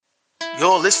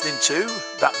You're listening to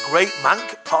That Great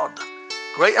Manc Pod,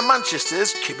 Greater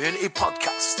Manchester's community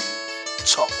podcast.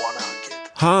 Top one, our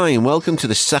kid. Hi, and welcome to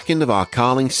the second of our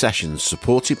Carling sessions,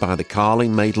 supported by the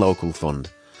Carling Made Local Fund.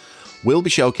 We'll be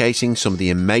showcasing some of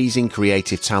the amazing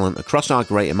creative talent across our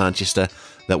Greater Manchester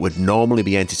that would normally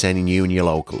be entertaining you and your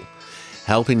local,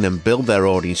 helping them build their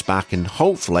audience back and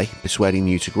hopefully persuading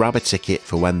you to grab a ticket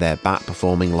for when they're back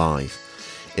performing live.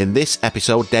 In this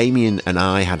episode, Damien and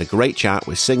I had a great chat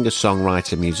with singer,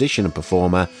 songwriter, musician and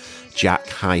performer Jack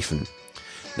Hyphen.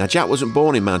 Now, Jack wasn't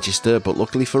born in Manchester, but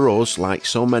luckily for us, like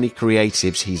so many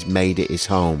creatives, he's made it his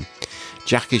home.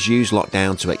 Jack has used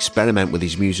lockdown to experiment with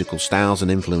his musical styles and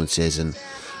influences, and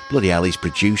bloody hell, he's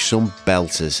produced some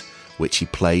belters, which he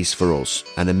plays for us.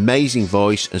 An amazing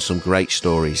voice and some great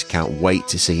stories. Can't wait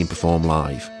to see him perform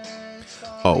live.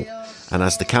 Oh, and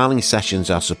as the Carling sessions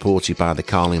are supported by the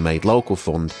Carling Made Local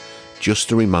Fund, just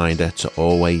a reminder to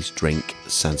always drink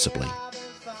sensibly.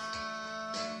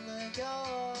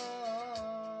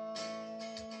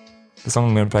 The song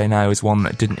I'm going to play now is one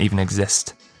that didn't even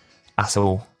exist at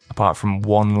all, apart from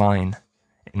one line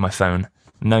in my phone.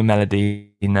 No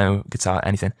melody, no guitar,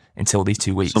 anything, until these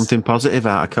 2 weeks. Something positive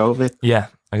out of COVID. Yeah,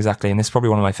 exactly. And this is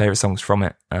probably one of my favourite songs from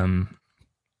it.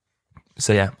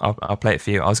 So yeah, I'll play it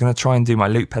for you. I was going to try and do my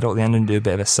loop pedal at the end and do a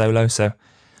bit of a solo, so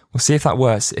we'll see if that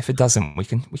works. If it doesn't, we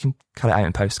can cut it out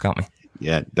in post, can't we?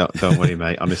 Yeah, don't worry,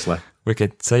 mate, honestly.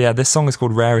 Wicked. So yeah, this song is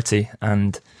called Rarity,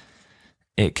 and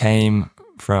it came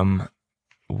from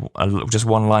just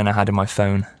one line I had in my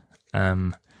phone.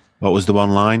 What was the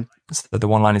one line? So the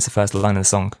one line is the first line of the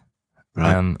song.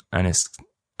 Right. And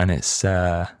it's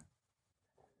yeah,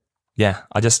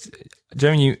 but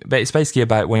it's basically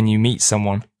about when you meet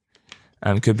someone.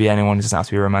 It could be anyone, it doesn't have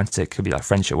to be romantic, it could be like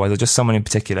friendship wise, or just someone in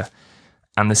particular.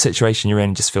 And the situation you're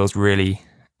in just feels really,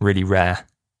 really rare.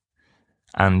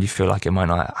 And you feel like it might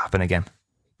not happen again,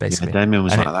 basically. Yeah, Damien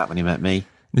was like that when he met me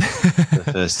for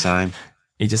the first time.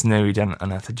 He just knew he didn't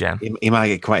unearth a gem. He might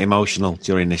get quite emotional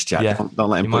during this chat. Yeah. Don't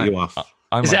let him put you off.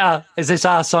 Is this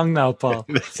our song now, Paul?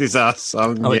 This is our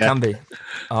song. Oh, yeah. It can be.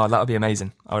 Oh, that would be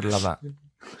amazing. I would love that.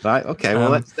 Right, okay, well,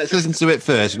 let's listen to it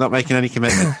first. We're not making any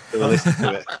commitment. We'll listen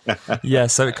to it. Yeah,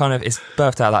 so it's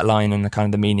birthed out of that line, and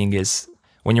the meaning is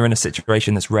when you're in a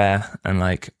situation that's rare and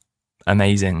like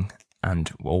amazing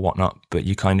or whatnot, but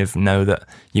you kind of know that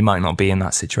you might not be in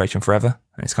that situation forever.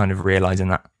 And it's kind of realizing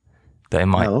that it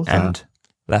might end.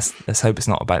 Let's hope it's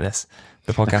not about this.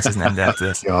 The podcast isn't ending after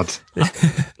this. God.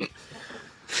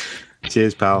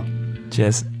 Cheers, pal.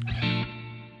 Cheers.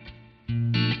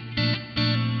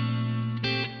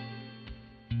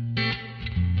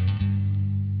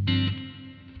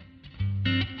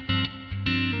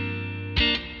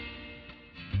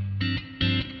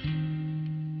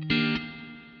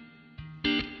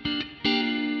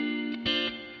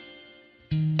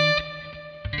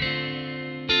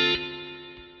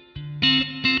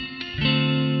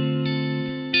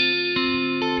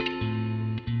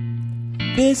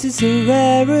 This is a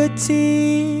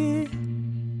rarity,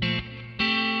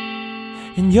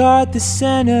 and you're at the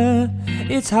center.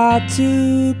 It's hard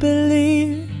to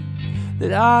believe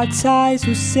that our ties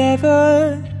will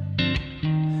sever.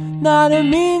 Not a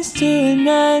means to an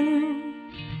end,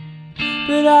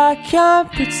 but I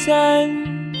can't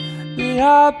pretend that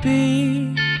I'll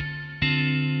be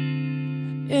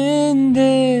in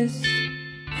this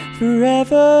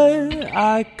forever.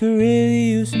 I could really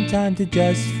use some time to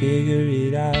just figure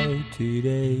it out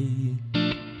today,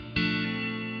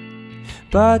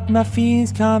 but my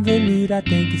feelings convolute. I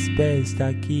think it's best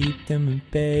I keep them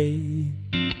at bay.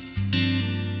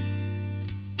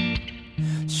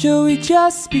 Should we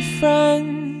just be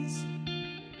friends?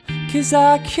 'Cause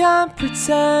I can't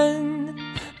pretend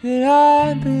that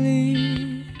I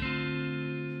believe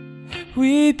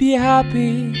we'd be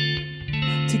happy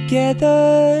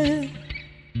together.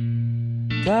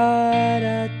 Da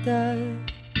da da,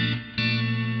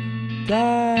 da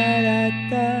da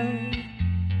da,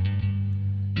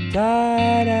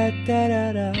 da da da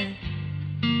da da.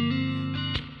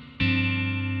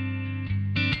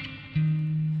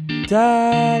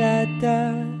 Da da da,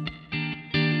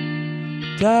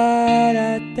 da da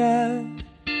da.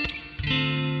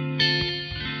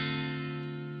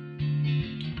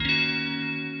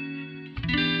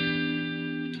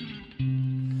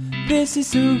 This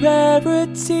is a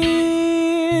rarity.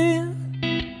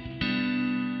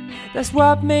 That's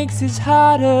what makes this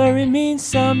harder. It means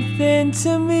something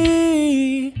to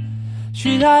me.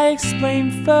 Should I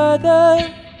explain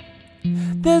further?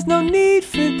 There's no need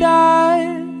for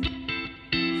that.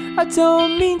 I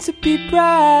don't mean to be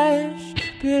brash,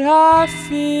 but I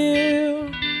feel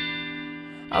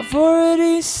I've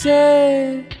already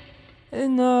said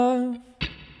enough.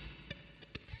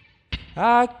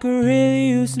 I could really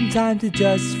use some time to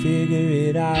just figure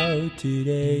it out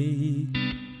today.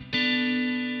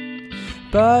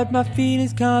 But my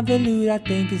feelings convolute, I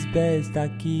think it's best I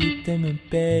keep them at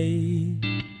bay.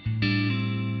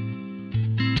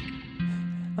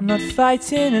 I'm not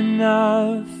fighting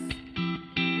enough,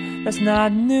 that's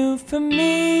not new for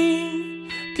me.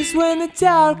 'Cause when the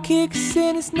doubt kicks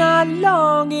in, it's not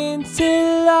long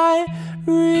until I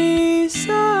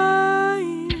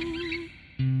resign.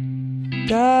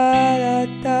 Da da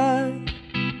da,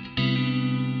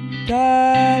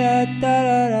 da da da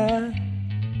da,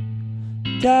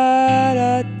 da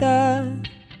da da,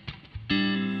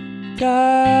 da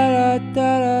da da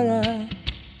da,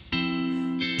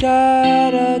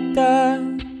 da da da,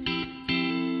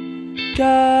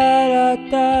 da da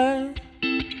da.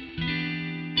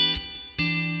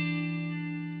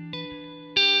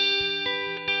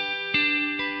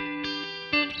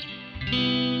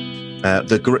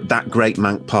 That Great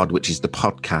Manc Pod, which is the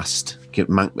podcast,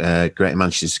 Greater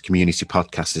Manchester's community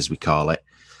podcast, as we call it,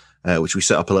 which we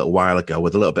set up a little while ago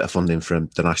with a little bit of funding from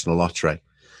the National Lottery,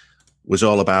 was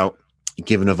all about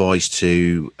giving a voice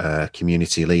to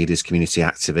community leaders, community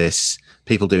activists,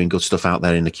 people doing good stuff out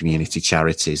there in the community,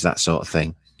 charities, that sort of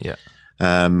thing. Yeah.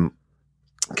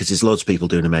 Because there's loads of people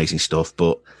doing amazing stuff,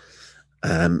 but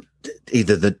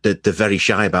either they're very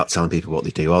shy about telling people what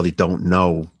they do, or they don't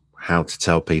know how to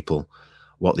tell people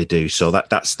what they do. So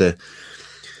that's the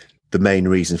main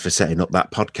reason for setting up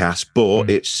that podcast. But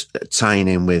it's tying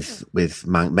in with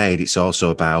Manc Made. It's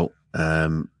also about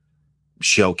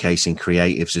showcasing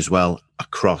creatives as well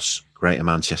across Greater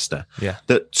Manchester. Yeah,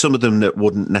 that some of them that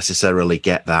wouldn't necessarily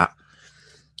get that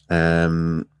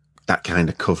that kind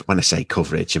of cover. When I say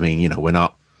coverage, I mean, you know, we're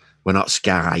not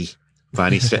Sky by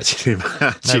any stretch of the imagination. No,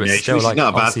 it's still, which is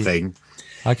not a bad thing.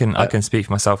 I can speak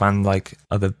for myself and like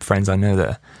other friends I know that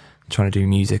are trying to do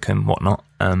music and whatnot.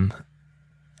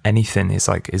 Anything is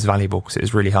valuable, because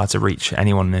it's really hard to reach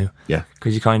anyone new. Yeah,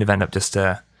 because you kind of end up just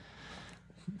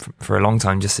for a long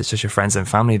time it's just your friends and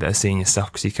family that are seeing your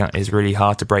stuff, because it's really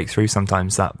hard to break through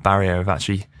sometimes that barrier of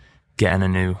actually getting a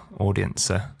new audience.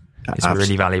 So it's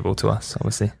really valuable to us,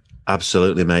 obviously.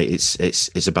 Absolutely, mate.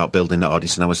 It's about building that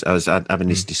audience. And I was having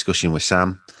this discussion with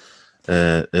Sam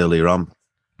earlier on,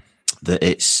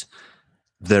 that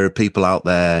there are people out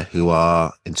there who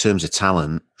are, in terms of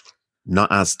talent,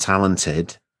 not as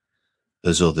talented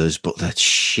as others, but they're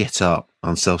shit up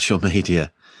on social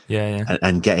media. Yeah.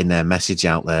 And getting their message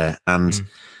out there. And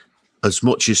as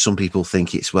much as some people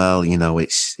think it's not really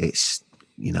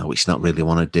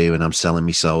what I do, and I'm selling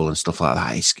my soul and stuff like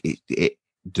that,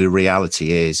 the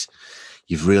reality is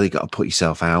you've really got to put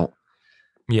yourself out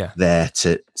there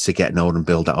to get known and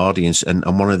build that audience. And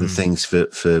one of the things for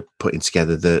putting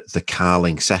together the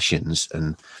Carling sessions,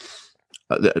 and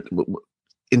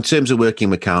in terms of working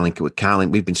with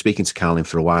Carling, we've been speaking to Carling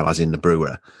for a while, as in the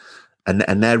brewer,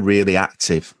 and they're really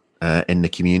active in the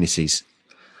communities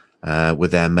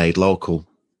with their Made Local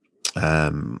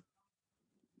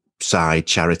side,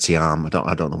 charity arm. I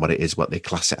don't know what it is, what they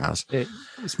class it as.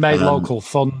 It's Made Local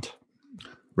Fund.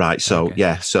 Right. So okay.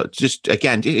 yeah. So just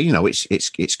again, you know,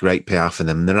 it's great PR for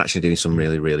them. They're actually doing some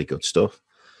really, really good stuff.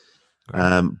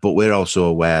 Right. But we're also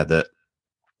aware that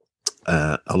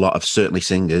a lot of certainly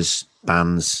singers,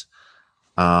 bands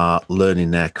are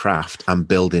learning their craft and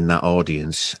building that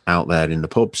audience out there in the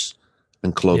pubs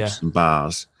and clubs and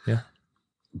bars. Yeah.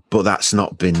 But that's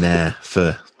not been there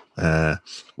for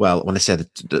well, when I said,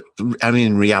 I mean,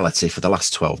 in reality, for the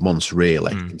last 12 months,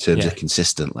 really, in terms of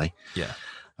consistently. Yeah.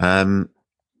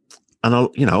 And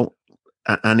you know,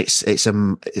 and it's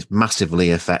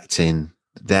massively affecting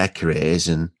their careers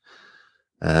and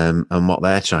what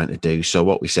they're trying to do. So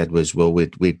what we said was, well,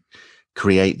 we'd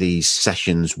create these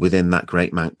sessions within that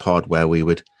Great Manc Pod where we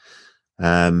would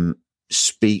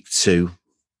speak to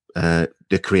the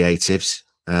creatives,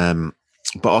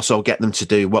 but also get them to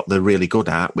do what they're really good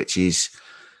at, which is,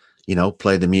 you know,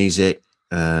 play the music,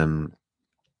 and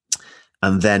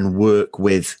then work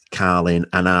with Carling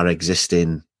and our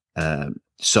existing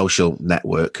social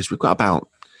network, because we've got about,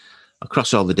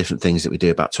 across all the different things that we do,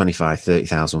 about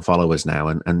 30,000 followers now,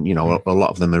 and you know, a lot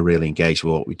of them are really engaged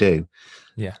with what we do.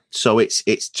 Yeah. So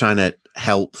it's trying to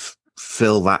help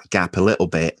fill that gap a little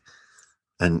bit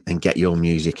and get your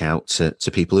music out to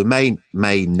people who may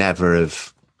never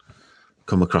have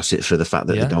come across it, for the fact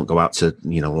that they don't go out to,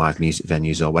 you know, live music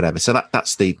venues or whatever. So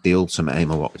that's the ultimate aim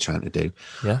of what we're trying to do.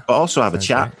 Yeah. But also have a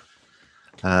chat,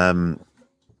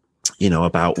 you know,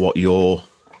 about what you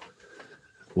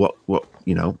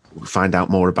know, find out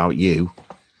more about you,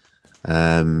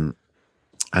 and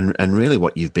really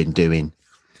what you've been doing,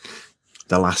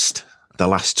 the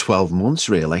last 12 months,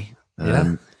 really.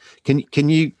 Yeah. Can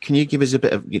you give us a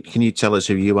bit of? Can you tell us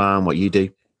who you are and what you do?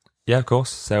 Yeah, of course.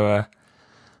 So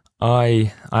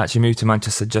I actually moved to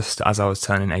Manchester just as I was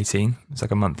turning 18. It's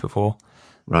like a month before.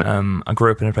 Right. I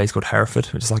grew up in a place called Hereford,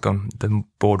 which is like on the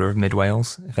border of Mid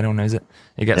Wales. If anyone knows it,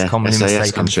 it gets commonly SAS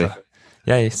mistaken country. for.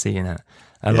 Yeah, you see, you know,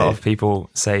 a lot of people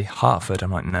say Hertford.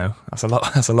 I'm like, no, that's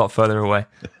a lot further away.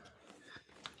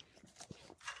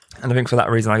 And I think for that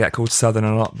reason I get called Southern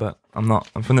a lot, but I'm not.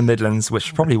 I'm from the Midlands, which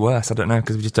is probably worse. I don't know,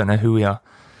 because we just don't know who we are.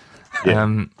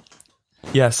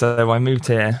 Yeah. So I moved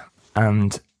here,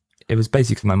 and it was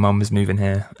basically my mum was moving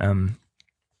here to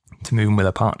move in with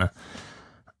her partner.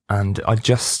 And I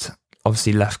just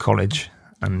obviously left college,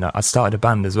 and I started a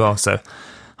band as well. So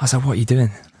I was like, what are you doing?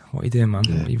 What are you doing, man?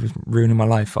 Yeah. You're ruining my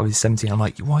life. I was 17. I'm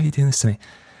like, why are you doing this to me?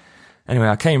 Anyway,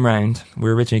 I came round. We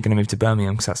were originally going to move to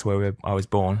Birmingham because that's where I was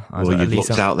born. Well, you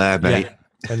looked out there, mate.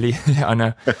 Yeah, I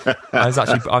know. I was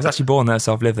actually born there,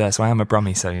 so I've lived there. So I am a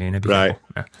Brummie. So you know, be right.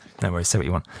 No worries. Say what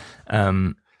you want.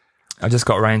 I just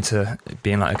got around to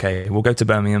being like, okay, we'll go to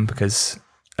Birmingham because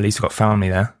at least we've got family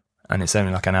there, and it's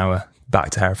only like an hour back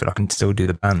to Hereford. I can still do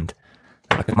the band.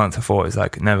 Like a month before, it was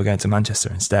like, no, we're going to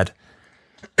Manchester instead.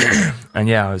 And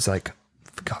yeah, I was like,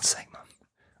 for God's sake, man.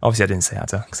 Obviously, I didn't say that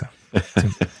to her,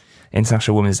 because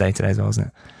International Women's Day today as well,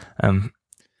 wasn't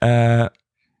it?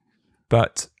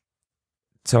 But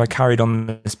so I carried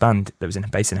on this band that was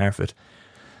based in Hereford.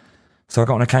 So I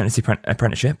got an accountancy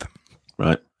apprenticeship.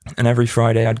 Right. And every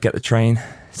Friday I'd get the train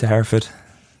to Hereford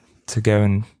to go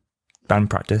and band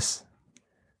practice.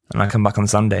 And I'd come back on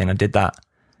Sunday, and I did that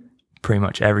pretty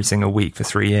much every single week for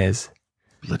 3 years.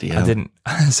 Bloody hell.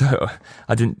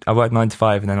 I worked 9 to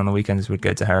 5, and then on the weekends we'd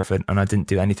go to Hereford, and I didn't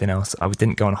do anything else. I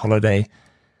didn't go on holiday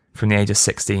from the age of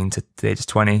 16 to the age of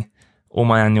 20. All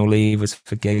my annual leave was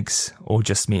for gigs or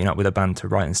just meeting up with a band to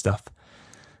write and stuff.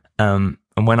 And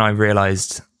when I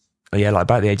realised, like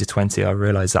about the age of 20, I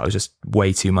realised that was just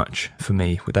way too much for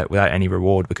me without any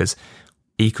reward, because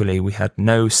equally we had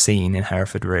no scene in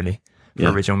Hereford really for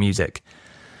original music.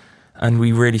 And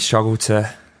we really struggled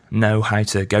to know how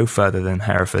to go further than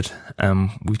Hereford.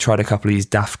 We tried a couple of these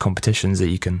daft competitions that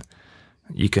you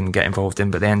can get involved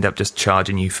in, but they end up just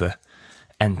charging you for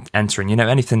entering, you know,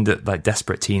 anything that like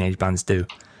desperate teenage bands do.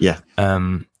 Yeah.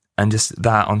 And just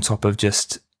that on top of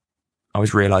just, I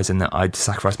was realising that I'd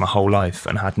sacrificed my whole life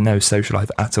and had no social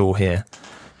life at all here.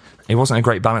 It wasn't a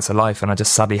great balance of life, and I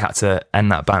just sadly had to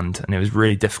end that band, and it was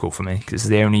really difficult for me because it's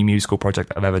the only musical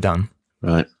project I've ever done.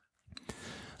 Right.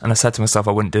 And I said to myself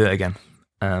I wouldn't do it again.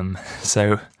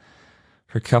 So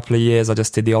for a couple of years I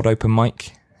just did the odd open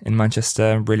mic in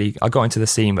Manchester. Really, I got into the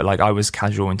scene, but like I was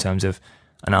casual in terms of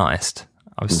an artist.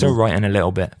 I was still writing a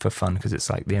little bit for fun because it's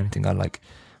like the only thing I'm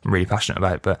really passionate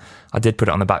about, but I did put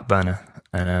it on the back burner.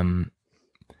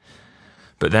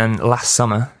 But then last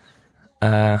summer,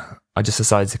 I just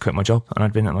decided to quit my job, and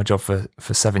I'd been at my job for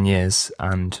 7 years.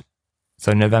 And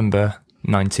so November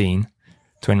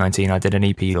 2019, I did an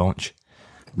EP launch.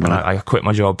 And I quit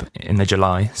my job in the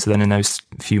July. So then in those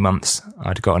few months,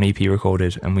 I'd got an EP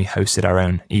recorded, and we hosted our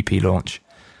own EP launch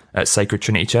at Sacred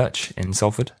Trinity Church in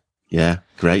Salford. Yeah,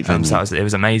 great venue. So it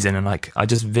was amazing, and like I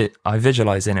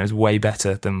visualized it, and it was way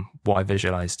better than what I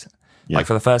visualized. Yeah. Like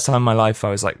for the first time in my life, I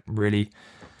was like really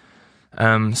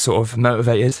sort of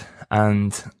motivated,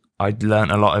 and I'd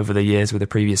learnt a lot over the years with the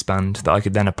previous band that I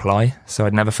could then apply. So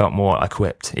I'd never felt more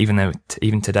equipped, even though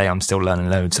even today I'm still learning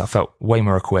loads. I felt way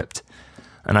more equipped,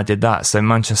 and I did that. So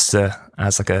Manchester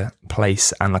as like a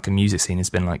place and like a music scene has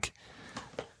been like,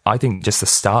 I think, just the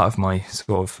start of my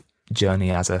sort of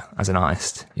journey as an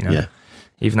artist, you know. Yeah.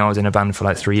 Even though I was in a band for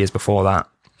like 3 years before that,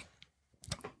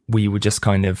 we would just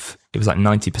kind of, it was like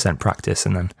 90% practice,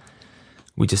 and then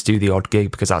we just do the odd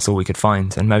gig because that's all we could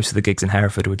find. And most of the gigs in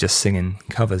Hereford were just singing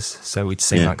covers, so we'd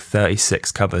sing like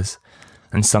 36 covers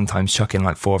and sometimes chuck in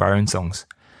like 4 of our own songs.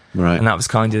 Right. And that was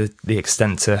kind of the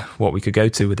extent to what we could go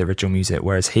to with the original music.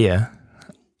 Whereas here,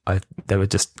 there were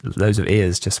just loads of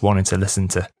ears just wanting to listen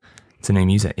to new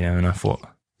music, you know. And I thought,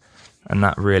 and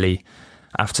that really,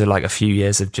 after like a few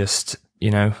years of just,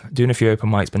 you know, doing a few open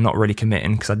mics but not really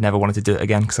committing because I'd never wanted to do it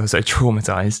again because I was so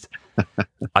traumatized,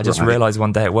 I just realized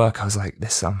one day at work, I was like,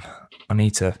 this I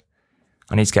need to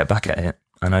get back at it.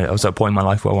 And I was at a point in my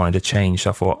life where I wanted to change, so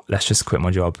I thought, let's just quit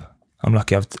my job. I'm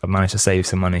lucky I've managed to save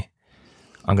some money.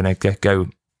 I'm going to go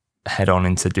head on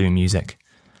into doing music.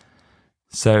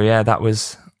 So yeah, that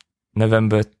was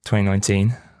November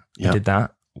 2019. Yeah. I did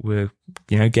that. We're,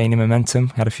 you know, gaining momentum.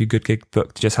 Had a few good gigs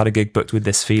booked. Just had a gig booked with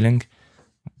This Feeling,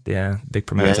 the big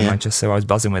promoter in Manchester. So I was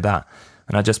buzzing with that.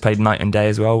 And I just played Night and Day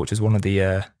as well, which was one of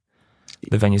the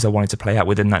venues I wanted to play at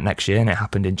within that next year, and it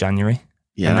happened in January.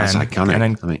 Yeah, that's iconic. And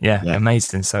then, I mean,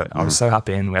 amazing. So I was so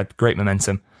happy, and we had great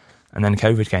momentum. And then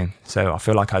COVID came, so I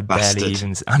feel like I'd barely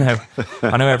even. I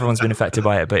know everyone's been affected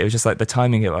by it, but it was just like the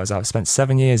timing. I've spent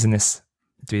 7 years in this,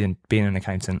 being an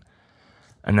accountant,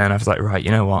 and then I was like, right,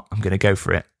 you know what, I'm going to go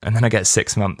for it. And then I get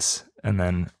 6 months, and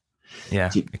then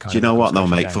Do you know what though,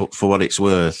 mate? For what it's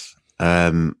worth,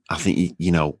 I think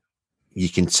you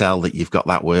can tell that you've got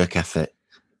that work ethic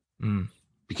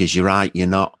because you're right. You're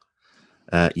not.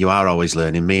 You are always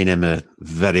learning. Me and him are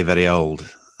very, very old,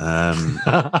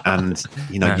 and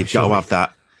you've got to have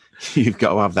that. You've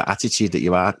got to have that attitude that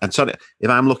you are. And sorry, if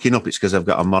I'm looking up, it's because I've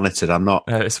got a monitor. I'm not.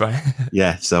 It's fine.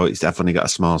 Yeah, so it's definitely got a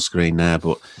small screen there,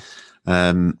 but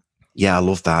I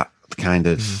love that kind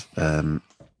of.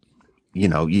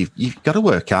 You've got to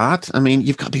work hard. I mean,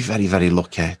 you've got to be very, very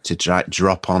lucky to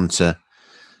drop onto.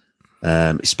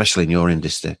 Especially in your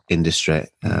industry,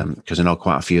 because I know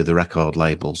quite a few of the record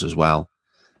labels as well.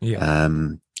 Yeah.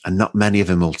 And not many of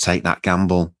them will take that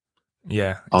gamble.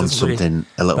 Yeah. On something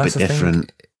a little bit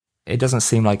different. It doesn't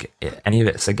seem like any of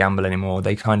it's a gamble anymore.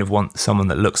 They kind of want someone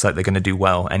that looks like they're going to do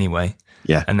well anyway.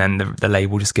 Yeah. And then the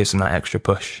label just gives them that extra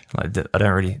push. Like I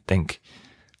don't really think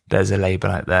there's a label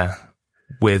out there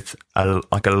with a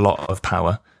lot of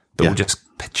power that will just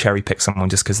cherry pick someone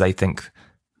just because they think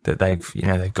that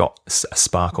they've got a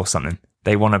spark or something.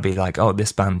 They want to be like, oh,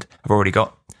 this band have already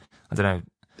got, I don't know.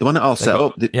 They want it all set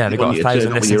up. They've got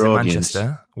 1,000 listeners in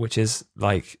Manchester, which is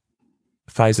like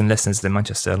 1,000 listeners in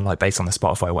Manchester, like based on the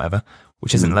Spotify or whatever,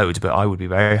 which isn't loads, but I would be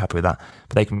very happy with that.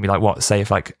 But they can be like, say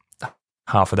if like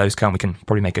half of those come, we can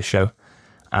probably make a show.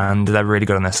 And they're really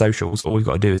good on their socials. All we've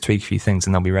got to do is tweak a few things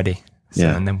and they'll be ready. So,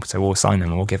 and then we'll sign them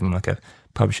and we'll give them like a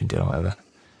publishing deal or whatever.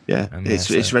 Yeah,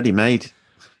 it's ready made.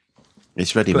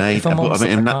 It's ready made.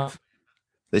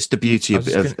 It's the beauty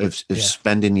of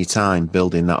spending your time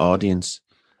building that audience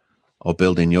or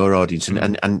building your audience.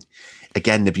 And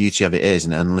again, the beauty of it is,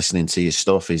 and listening to your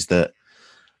stuff is that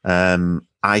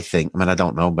I think, I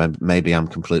don't know, maybe I'm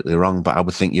completely wrong, but I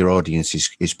would think your audience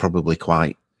is probably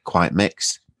quite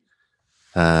mixed.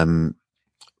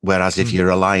 Whereas if you're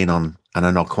relying on, and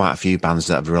I know quite a few bands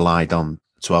that have relied on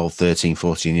 12, 13,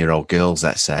 14-year-old girls,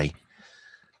 let's say,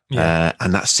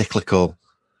 and that's cyclical,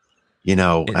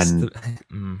 and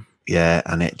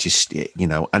it just,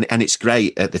 and it's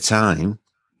great at the time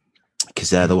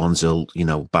because they're the ones who'll,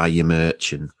 buy your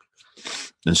merch and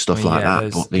stuff like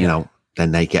that. But,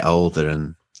 then they get older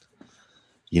and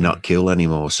you're not cool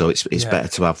anymore. So it's better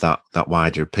to have that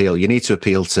wider appeal. You need to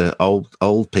appeal to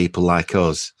old people like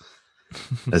us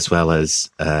as well as,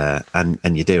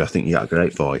 and you do. I think you got a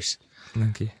great voice.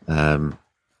 Thank you.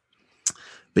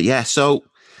 But yeah, so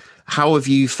how have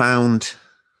you found,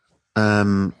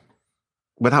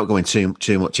 without going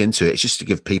too much into it, it's just to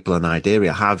give people an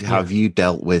idea. How have you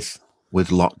dealt with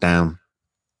lockdown?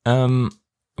 Are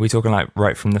we talking like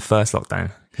right from the first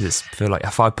lockdown? Because I feel like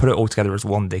if I put it all together as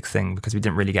one big thing, because we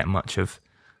didn't really get much of.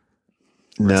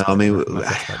 No, I mean,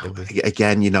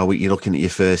 again, you're looking at your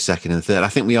first, second, and third. I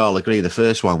think we all agree the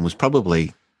first one was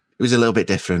it was a little bit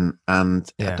different,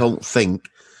 and I don't think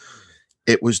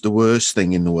it was the worst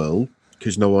thing in the world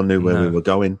because no one knew where we were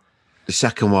going. The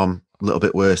second one, a little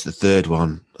bit worse. The third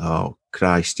one, oh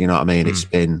Christ, you know what I mean? It's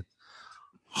been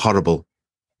horrible.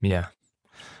 Yeah.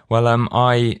 Well, I've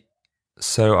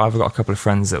got a couple of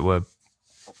friends that were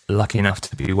lucky enough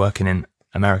to be working in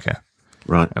America.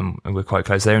 Right. And we're quite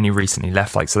close. They only recently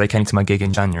left, so they came to my gig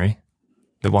in January,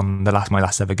 my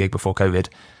last ever gig before COVID.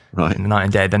 Right. And the night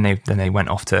and day, then they went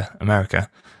off to America,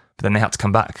 but then they had to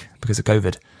come back because of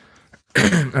COVID.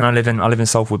 And I live in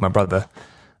Salford with my brother,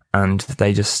 and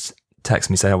they just text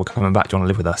me say, "Oh, we're coming back. Do you want to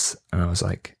live with us?" And I was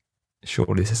like,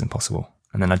 "Surely this isn't possible."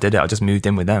 And then I did it. I just moved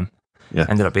in with them. Yeah.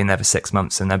 Ended up being there for 6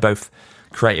 months, and they're both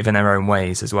creative in their own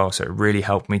ways as well. So it really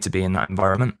helped me to be in that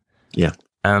environment. Yeah.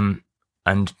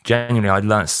 And genuinely, I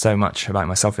learned so much about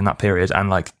myself in that period, and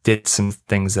like did some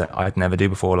things that I'd never do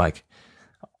before. I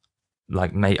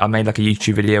made like a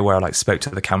YouTube video where I like spoke to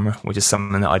the camera, which is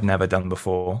something that I'd never done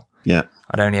before. Yeah.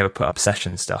 I'd only ever put up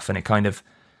session stuff, and it kind of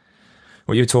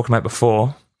what you were talking about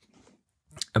before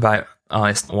about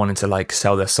artists wanting to like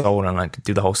sell their soul and like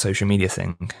do the whole social media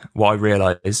thing. What I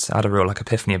realized, I had a real like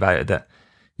epiphany about it, that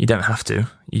you don't have to.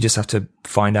 You just have to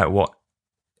find out what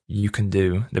you can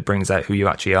do that brings out who you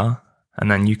actually are, and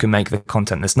then you can make the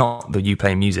content that's not that you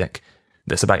play music,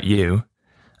 that's about you,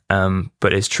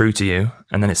 but it's true to you,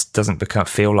 and then it doesn't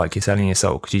feel like you're selling your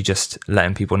soul because you're just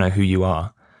letting people know who you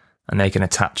are, and they can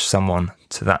attach someone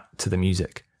to the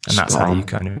music, and that's how you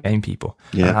kind of gain people.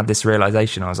 Yeah. And I had this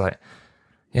realization. I was like,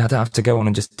 yeah, I don't have to go on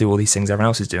and just do all these things everyone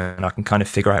else is doing, and I can kind of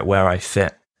figure out where I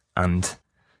fit and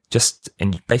just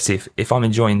basically, if I'm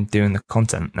enjoying doing the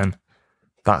content, then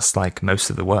that's like most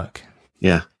of the work.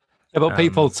 Yeah. But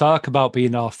people talk about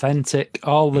being authentic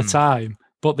all the time,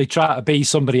 but they try to be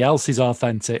somebody else's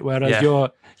authentic, whereas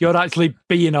you're actually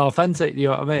being authentic. You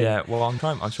know what I mean? Yeah. Well, I'm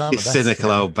trying my best. Cynical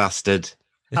old bastard.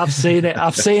 I've seen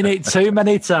it too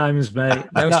many times, mate.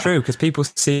 No, it's true, because people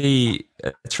see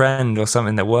a trend or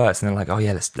something that works, and they're like, "Oh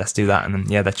yeah, let's do that," and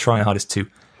then they're trying hardest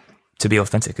to be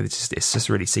authentic. It's just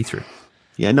really see through.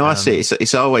 Yeah, no, I see.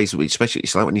 It's always, especially,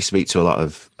 it's like when you speak to a lot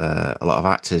of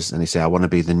actors, and they say, "I want to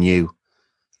be the new,"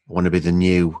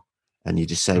 and you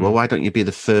just say, "Well, why don't you be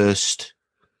the first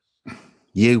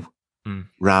you,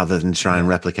 rather than try and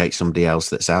replicate somebody else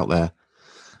that's out there?"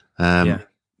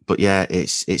 But yeah,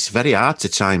 it's very hard to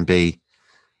try and be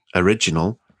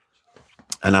original,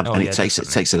 and it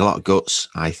takes a lot of guts.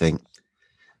 I think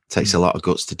it takes a lot of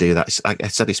guts to do that. Like I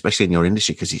said, especially in your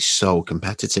industry, because it's so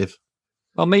competitive.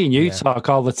 Well, me and you talk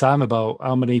all the time about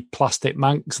how many plastic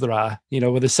mancs there are,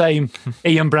 with the same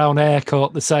Ian Brown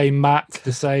haircut, the same Mac,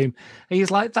 the same. And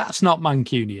he's like, that's not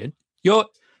Mancunian. You're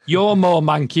more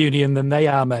Mancunian than they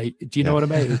are, mate. Do you know what I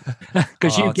mean?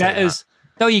 Because you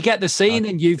get the scene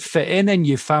and you fit in and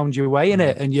you found your way in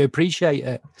it and you appreciate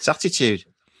it. It's attitude.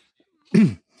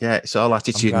 Yeah, it's all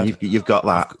attitude. You've got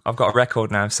that. I've got a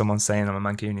record now of someone saying I'm a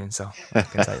Mancunian, so I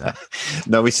can take that.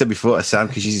 No, we said before, Sam,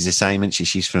 because she's the same, and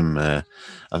she's from, I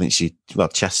think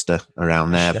Chester,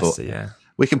 around there. Chester, but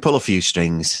we can pull a few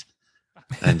strings,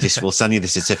 and we'll send you the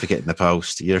certificate in the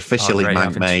post. You're officially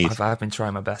Manc made. I've been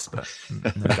trying my best, but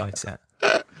no dice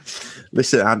yet.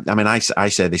 Listen, I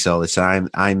say this all the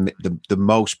time. I'm the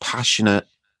most passionate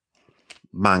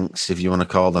Mancs, if you want to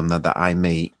call them that I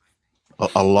meet.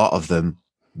 A lot of them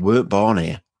weren't born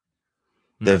here.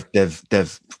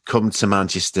 They've come to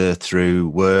Manchester through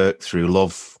work, through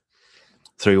love,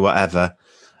 through whatever,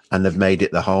 and they've made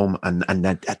it the home.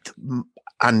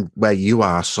 And where you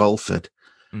are, Salford,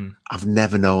 I've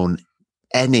never known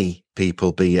any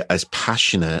people be as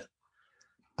passionate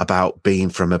about being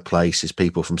from a place as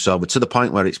people from Salford, to the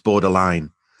point where it's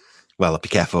borderline. Well, I'll be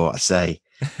careful what I say,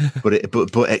 but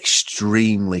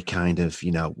extremely kind of,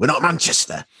 we're not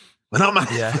Manchester. We're not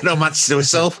Manchester, we're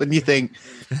Salford. And you think,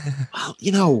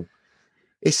 well,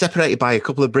 it's separated by a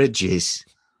couple of bridges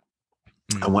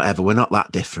and whatever. We're not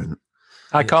that different.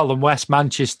 I call them West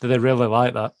Manchester. They really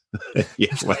like that.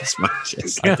 Yeah, West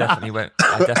Manchester. I definitely won't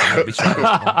be trying.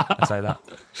 I'll say that.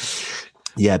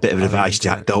 Yeah, a bit of advice,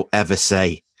 Jack. Don't ever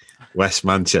say West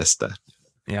Manchester.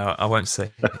 Yeah, I won't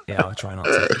say. Yeah, I'll try not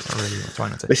to. I really will try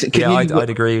not to. Listen, I'd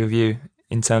agree with you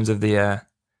in terms of the...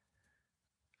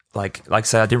 Like I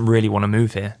say, I didn't really want to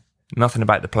move here. Nothing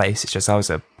about the place. It's just I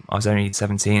was only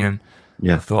 17 and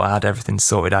I thought I had everything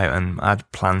sorted out and I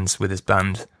had plans with this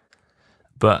band.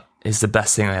 But it's the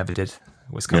best thing I ever did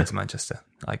was come to Manchester.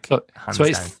 Like, hands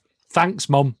down. Thanks,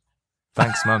 Mum.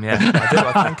 Thanks, Mum. Yeah,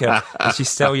 I thank her. And she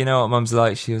still, what Mum's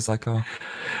like. She was like, "Oh,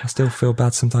 I still feel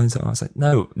bad sometimes." I was like,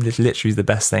 "No, it's literally the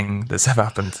best thing that's ever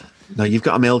happened." No, you've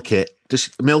got to milk it.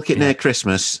 Just milk it near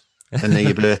Christmas and near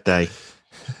your birthday.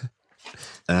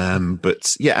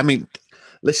 But yeah, I mean,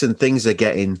 listen, things are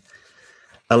getting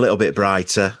a little bit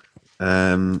brighter.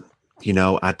 I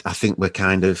think we're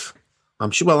kind of,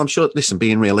 I'm sure, listen,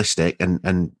 being realistic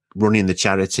and running the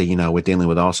charity, we're dealing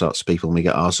with all sorts of people and we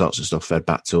get all sorts of stuff fed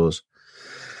back to us.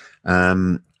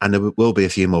 And there will be a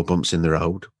few more bumps in the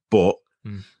road, but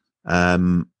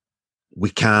we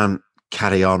can't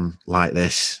carry on like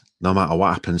this no matter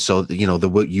what happens. So,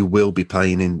 you will be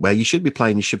playing in where you should be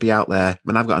playing. You should be out there. I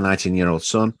mean, I've got a 19-year-old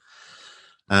son,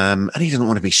 and he doesn't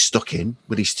want to be stuck in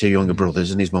with his two younger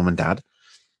brothers and his mum and dad.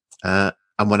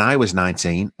 And when I was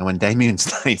 19 and when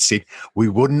Damien's 19, we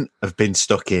wouldn't have been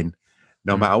stuck in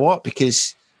no matter what,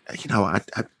 because, I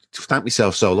thank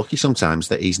myself so lucky sometimes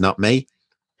that he's not me,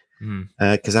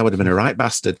 because I would have been a right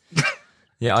bastard.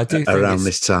 Yeah, I do think around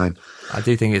this time. I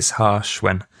do think it's harsh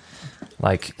when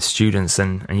like students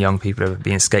and young people are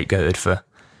being scapegoated for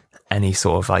any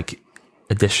sort of like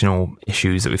additional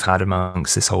issues that we've had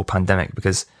amongst this whole pandemic,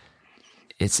 because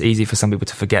it's easy for some people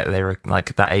to forget they were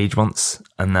like that age once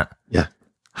and that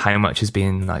how much is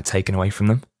being like taken away from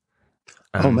them.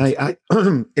 Oh mate,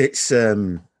 it's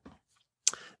none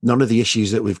of the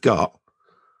issues that we've got,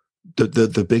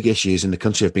 the big issues in the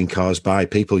country have been caused by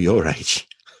people your age.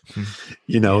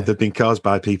 They've been caused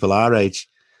by people our age.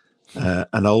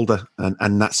 And older,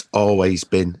 and that's always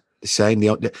been the same.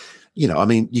 I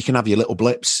mean, you can have your little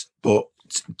blips, but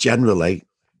generally,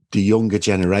 the younger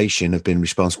generation have been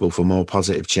responsible for more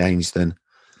positive change than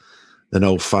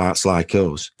old farts like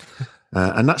us,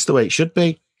 and that's the way it should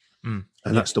be. And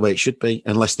that's the way it should be,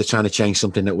 unless they're trying to change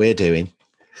something that we're doing,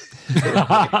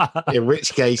 In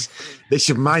which case, they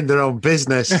should mind their own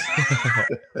business.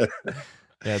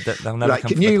 Yeah, they'll never Right, come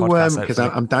can for the you? podcast, Because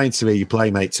hopefully. I'm dying to hear you play,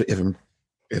 mate. If I'm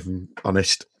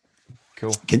honest,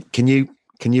 Cool. can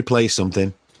you play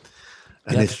something?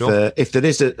 And Yeah, if sure. if there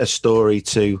is a story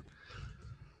to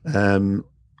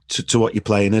what you're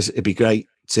playing, it'd be great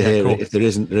to hear cool. it. If there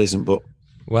isn't, there isn't. But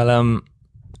Well,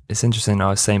 it's interesting. I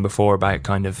was saying before about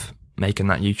kind of making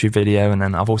that YouTube video, and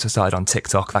then I've also started on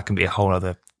TikTok. That can be a whole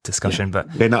other discussion, but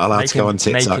we're not allowed to go on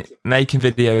TikTok. Making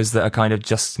videos that are kind of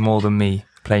just more than me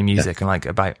playing music and like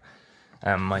about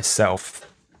myself.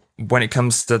 When it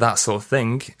comes to that sort of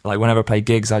thing, like whenever I play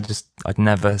gigs, I'd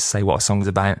never say what a song's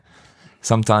about.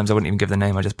 Sometimes I wouldn't even give the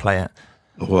name; I just play it.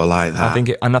 Oh, I like that. I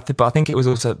think it was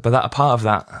also, but that a part of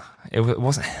that, it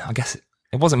wasn't. I guess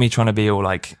it wasn't me trying to be all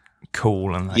like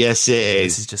cool and like, yes, it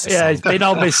this is. is just a Yeah, song. it's been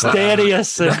all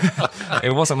mysterious.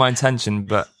 It wasn't my intention,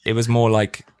 but it was more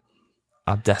like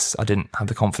I didn't have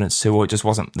the confidence to, or it just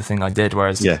wasn't the thing I did.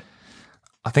 Whereas Yeah,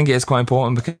 I think it is quite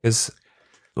important because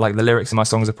like the lyrics in my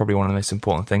songs are probably one of the most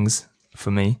important things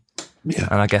for me. yeah.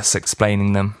 And I guess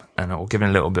explaining them or giving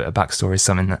a little bit of backstory is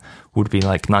something that would be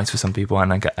like nice for some people,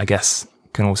 and I guess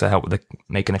can also help with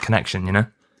making a connection, you know?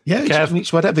 Yeah,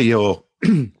 it's whatever you're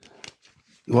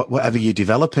whatever you're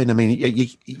developing. I mean, you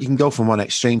can go from one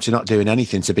extreme to not doing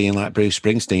anything to being like Bruce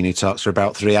Springsteen, who talks for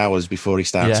about 3 hours before he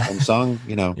starts Yeah. one song.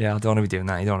 You know, Yeah, I don't want to be doing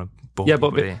that. You don't want to bore Yeah,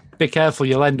 but people, do you? be careful.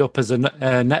 You'll end up as a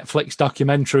Netflix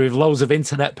documentary with loads of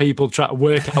internet people trying to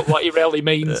work out what he really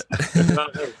means.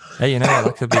 Hey, you know what?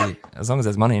 That could be, as long as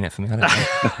there's money in it for me. I don't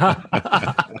know.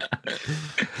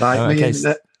 like Oh, me okay.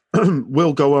 and,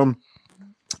 we'll go on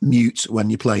mute when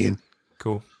you're playing.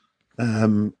 Cool.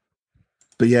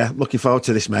 But yeah, looking forward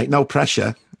to this, mate. No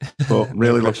pressure, but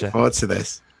really pressure. looking forward to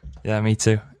this. Yeah, me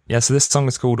too. Yeah, so this song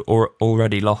is called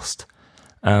Already Lost.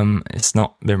 It's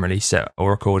not been released yet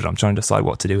or recorded. I'm trying to decide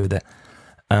what to do with it.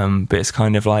 But it's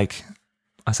kind of like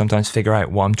I sometimes figure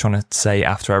out what I'm trying to say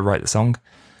after I write the song.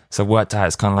 So I've worked out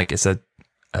it's kind of like it's a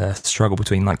struggle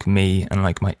between like me and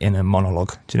like my inner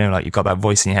monologue. Do you know, like you've got that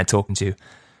voice in your head talking to you.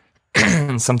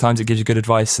 And sometimes it gives you good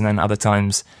advice, and then other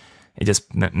times it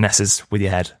just messes with your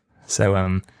head.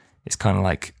 So it's kind of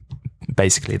like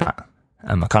basically that.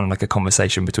 Kind of like a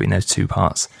conversation between those two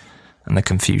parts and the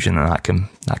confusion that can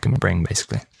bring,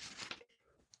 basically.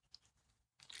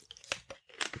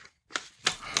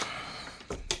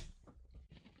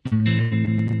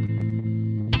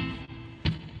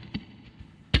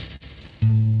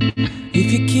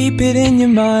 If you keep it in your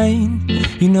mind,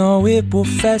 you know it will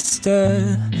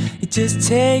fester. It just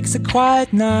takes a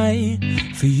quiet night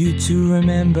for you to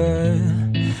remember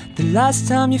the last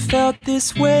time you felt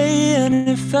this way, and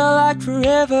it felt like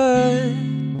forever.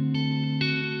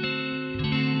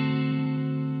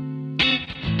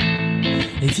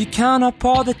 If you count up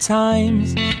all the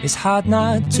times, it's hard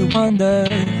not to wonder,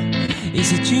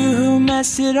 is it you who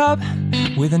messed it up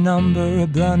with a number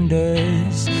of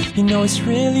blunders? You know it's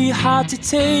really hard to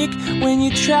take when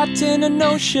you're trapped in an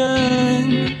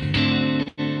ocean.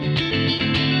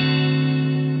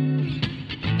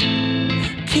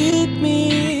 Keep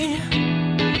me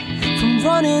from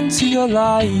running to your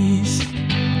lies,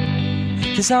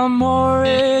 'cause I'm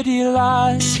already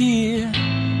lost here.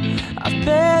 I've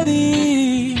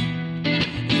barely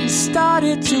even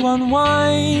started to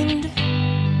unwind,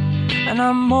 and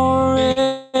I'm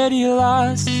already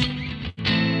lost.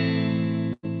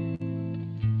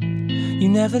 You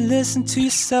never listen to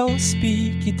yourself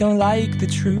speak, you don't like the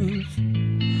truth.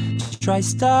 Just try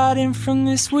starting from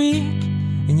this week,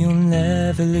 and you'll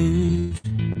never lose.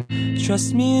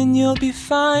 Trust me and you'll be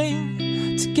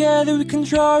fine. Together we can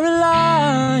draw a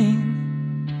line.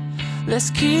 Let's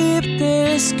keep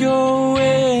this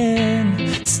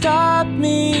going. Stop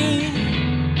me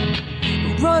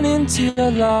running to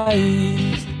your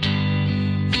light,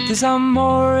 'cause I'm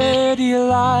already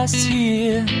lost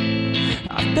here.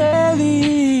 I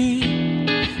barely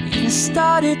even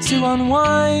started to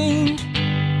unwind,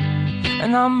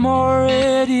 and I'm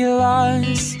already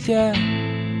lost, yeah.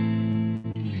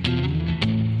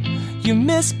 You're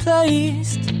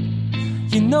misplaced,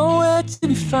 you're nowhere to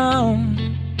be found.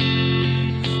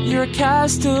 You're a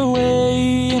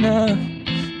castaway in a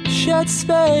shared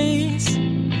space.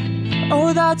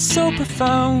 Oh, that's so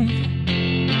profound.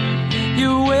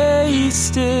 You're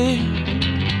wasted.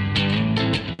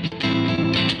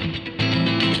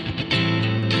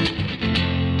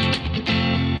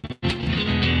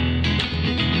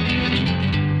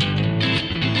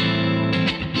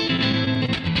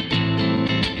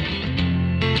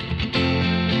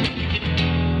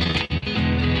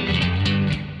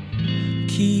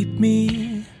 Keep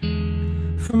me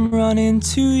from running run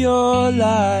into your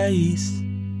lies.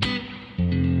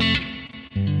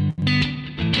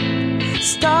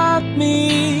 Stop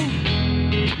me,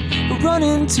 run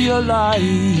into your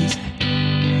lies.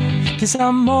 'Cause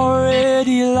I'm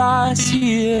already lost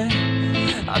here.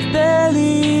 I've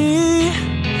barely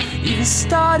even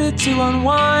started to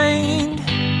unwind,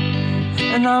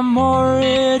 and I'm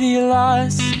already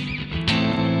lost.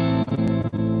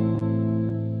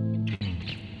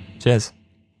 Cheers.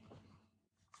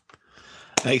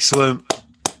 Excellent.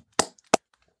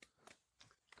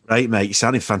 Right, mate. You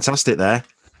sounded fantastic there.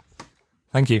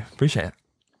 Thank you. Appreciate it.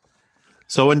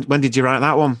 So when did you write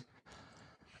that one?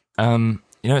 You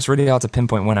know, it's really hard to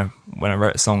pinpoint when I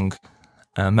wrote a song.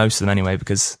 Most of them anyway,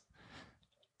 because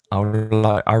I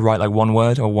write like one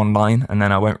word or one line, and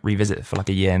then I won't revisit it for like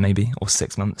a year maybe, or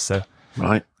 6 months. So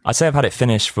Right. I'd say I've had it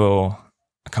finished for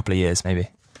a couple of years maybe.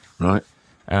 Right.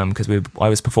 Because I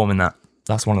was performing that.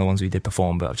 That's one of the ones we did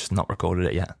perform, but I've just not recorded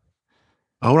it yet.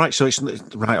 Oh, right. So it's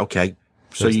right. Okay.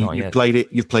 So it's you not yet. played it.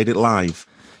 You've played it live.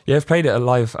 Yeah, I've played it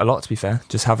live a lot, to be fair.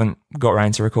 Just haven't got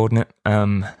around to recording it.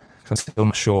 'Cause I'm still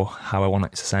not sure how I want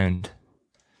it to sound.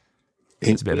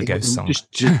 It's a bit of a ghost song.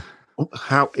 Just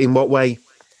how? In what way?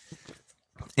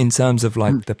 In terms of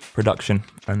like the production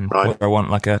and Right. whether I want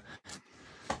like a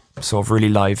sort of really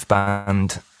live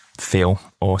band feel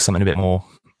or something a bit more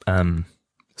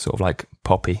sort of like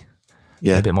poppy,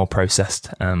 Yeah. a bit more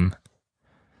processed.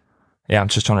 Yeah, I'm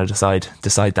just trying to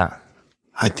decide that.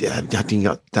 I think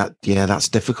that. Yeah, that's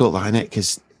difficult, isn't it?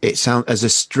 Because it sounds as a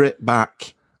stripped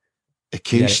back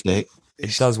acoustic.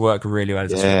 It does work really well.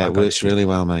 Yeah, it works really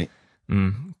well, mate.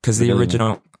 Because the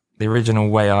original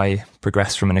way I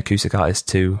progressed from an acoustic artist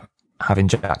to having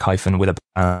Jack Hyphen with a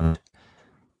band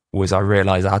was I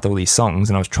realised I had all these songs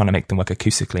and I was trying to make them work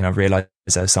acoustically, and I realised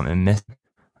there was something missing.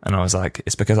 And I was like,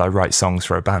 it's because I write songs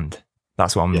for a band.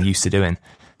 That's what I'm used to doing.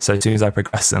 So as soon as I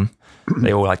progressed them,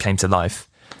 they all like came to life.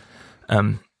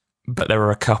 But there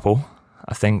were a couple,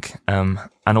 I think, and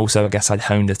also I guess I'd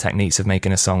honed the techniques of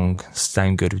making a song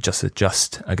sound good with just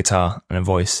a guitar and a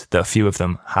voice. That a few of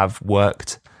them have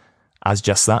worked as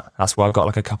just that. That's why I've got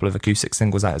like a couple of acoustic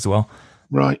singles out as well,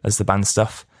 Right. as the band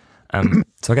stuff.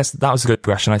 So I guess that was a good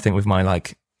progression, I think, with my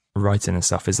like writing and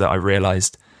stuff, is that I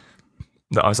realised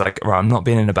that I was like, right, I'm not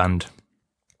being in a band,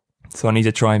 so I need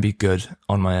to try and be good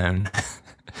on my own.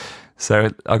 So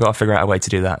I got to figure out a way to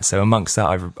do that. So amongst that,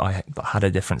 I had a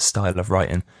different style of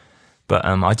writing, but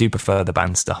I do prefer the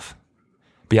band stuff.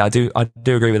 But yeah, I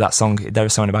do agree with that song. There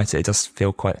is something about it. It does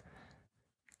feel quite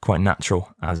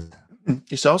natural. As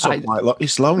It's also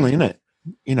it's lonely, isn't it?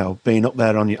 You know, being up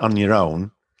there on your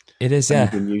own. it is, and yeah.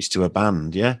 You've been used to a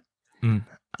band, yeah.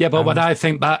 Yeah, but when I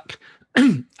think back,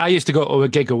 I used to go to a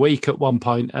gig a week at one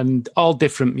point, and all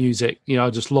different music. You know,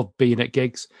 I just loved being at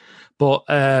gigs. But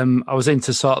I was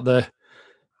into sort of the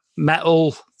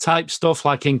metal type stuff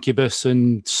like Incubus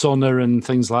and Sunna and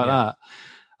things like that.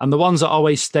 And the ones that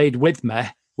always stayed with me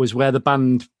was where the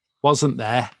band wasn't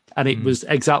there, and it was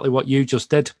exactly what you just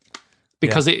did.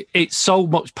 Because it's so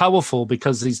much powerful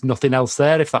because there's nothing else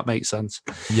there, if that makes sense.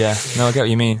 Yeah, no, I get what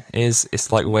you mean.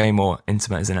 It's like way more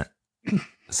intimate, isn't it?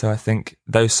 So I think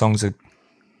those songs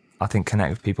connect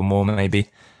with people more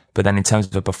maybe. But then in terms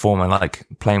of a performer, like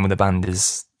playing with a band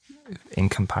is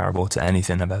incomparable to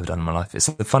anything I've ever done in my life. It's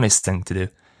the funnest thing to do.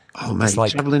 Oh, mate,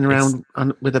 like, travelling around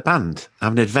with a band,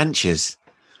 having adventures.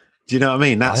 Do you know what I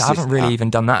mean? I haven't really even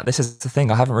done that. This is the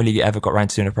thing. I haven't really ever got around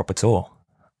to doing a proper tour.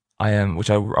 Which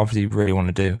I obviously really want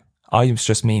to do. I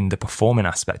just mean the performing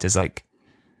aspect is like,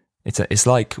 it's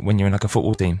like when you're in like a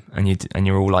football team and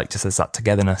you're all like just as that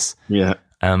togetherness. Yeah.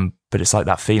 But it's like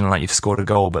that feeling like you've scored a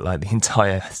goal, but like the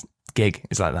entire gig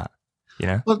is like that, you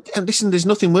know? Well, and listen, there's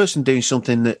nothing worse than doing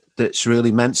something that's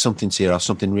really meant something to you or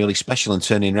something really special and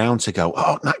turning around to go,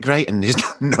 oh, not great, and there's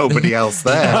nobody else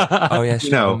there. Oh, yeah, sure.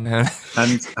 You know, No.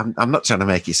 and I'm not trying to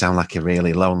make it sound like a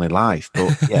really lonely life,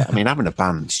 but yeah, I mean, having a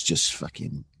band's just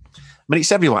fucking... I mean,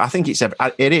 it's everyone. I think it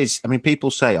is. I mean,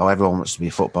 people say, oh, everyone wants to be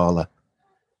a footballer.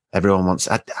 Everyone wants...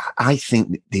 I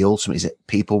think the ultimate is that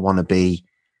people want to be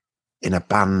in a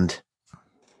band,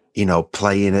 you know,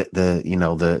 playing at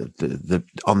the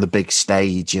on the big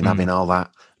stage and having all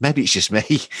that. Maybe it's just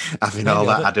me having all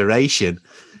that adoration,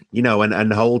 you know,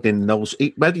 and holding those,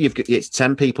 whether it's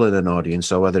 10 people in an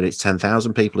audience or whether it's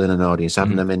 10,000 people in an audience,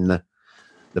 having them in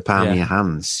the palm of your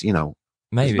hands, you know.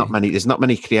 Maybe. There's not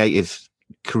many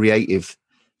creative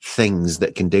things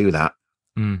that can do that.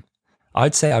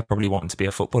 I'd say I probably wanted to be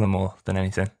a footballer more than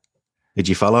anything. Did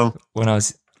you follow?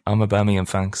 I'm a Birmingham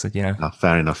fan, so, you know. Oh,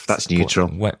 fair enough. That's neutral.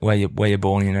 Where you're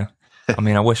born, you know. I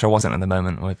mean, I wish I wasn't at the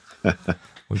moment. But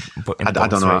I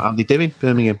don't know. How are they doing,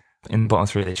 Birmingham? in the bottom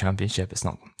three of the Championship. It's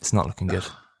not looking good.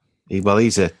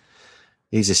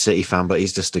 He's a City fan, but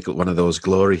he's just one of those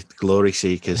glory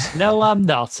seekers. No, I'm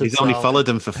not. He's only followed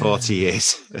them for 40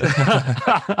 years.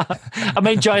 I'm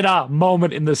enjoying that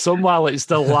moment in the sun while it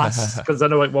still lasts, because I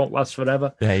know it won't last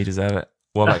forever. Yeah, you deserve it.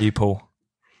 What about you, Paul?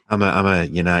 I'm a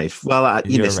United. Well,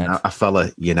 I follow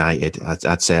United.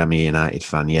 I'd say I'm a United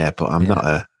fan, yeah, but I'm not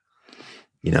a,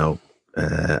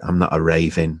 I'm not a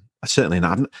raving. I certainly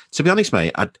not. To be honest,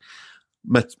 mate,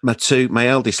 my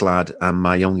eldest lad and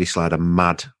my youngest lad are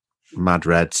mad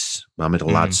Reds. My middle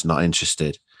lad's not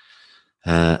interested,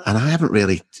 and I haven't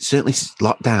really. Certainly,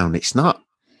 lockdown. It's not.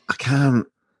 I can't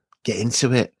get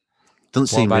into it. Doesn't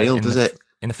seem real, does it?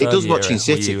 It does watching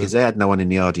City because they had no one in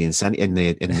the audience in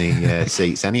the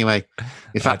seats anyway.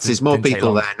 In fact, there's more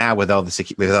people there now with all the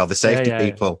safety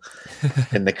people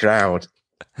in the crowd.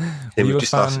 We've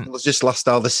just lost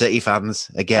all the City fans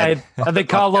again. I think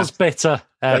Carlo's bitter.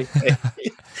 No,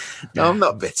 I'm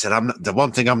not bitter. I'm not. The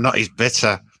one thing I'm not is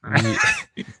bitter.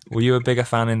 Were you a bigger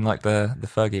fan in like the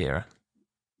Fergie era?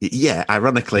 Yeah,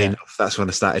 ironically enough, that's when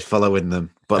I started following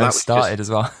them. But that started as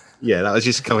well. Yeah, that was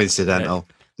just coincidental.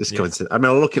 Coincidental. I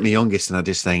mean, I look at my youngest and I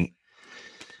just think,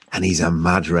 and he's a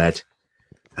mad Red,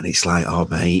 and it's like, oh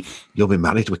mate, you'll be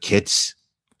married with kids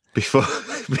before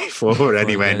we're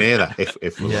anywhere near that.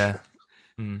 If we're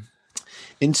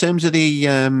in terms of the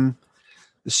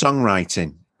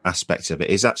songwriting aspect of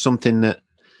it, is that something that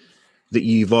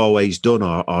you've always done,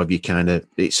 or have you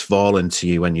it's fallen to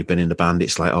you when you've been in the band?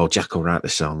 It's like, oh, Jack will write the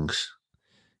songs.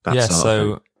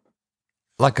 So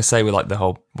like I say, with like the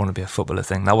whole want to be a footballer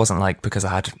thing, that wasn't like because I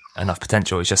had enough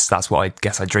potential. It's just that's what I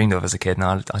guess I dreamed of as a kid.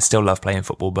 And I still love playing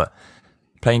football, but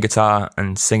playing guitar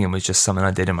and singing was just something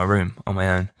I did in my room on my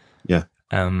own. Yeah.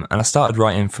 And I started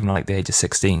writing from like the age of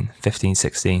 15,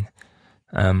 16.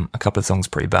 A couple of songs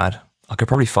pretty bad. I could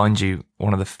probably find you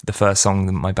one of the first songs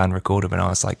that my band recorded when I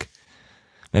was like,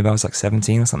 maybe I was like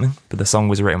 17 or something, but the song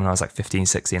was written when I was like 15,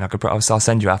 16. I'll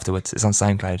send you afterwards. It's on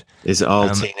SoundCloud. Is it all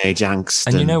teenage angst?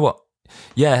 And you know what?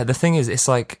 Yeah, the thing is, it's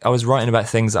like I was writing about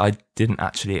things that I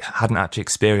hadn't actually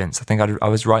experienced. I think I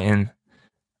was writing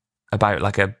about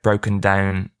like a broken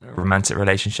down romantic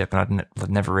relationship, and I'd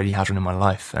never really had one in my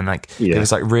life. And like it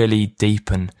was like really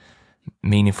deep and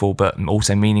meaningful, but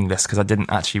also meaningless because I didn't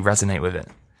actually resonate with it.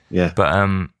 Yeah. But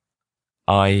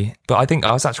I think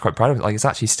I was actually quite proud of it. Like, it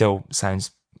actually still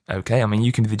sounds okay. I mean,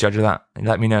 you can be the judge of that.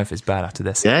 Let me know if it's bad after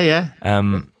this. Yeah.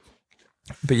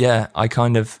 But yeah, I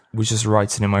kind of was just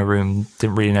writing in my room,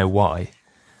 didn't really know why.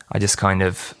 I just kind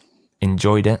of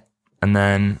enjoyed it. And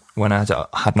then when I had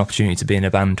an opportunity to be in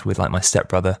a band with like my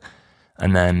stepbrother,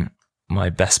 and then my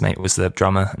best mate was the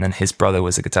drummer, and then his brother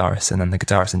was a guitarist, and then the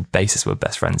guitarist and bassist were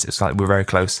best friends. It was like we were very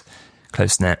close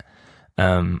knit.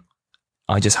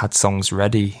 I just had songs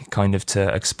ready kind of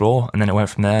to explore, and then it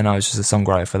went from there, and I was just a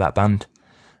songwriter for that band.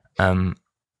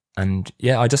 And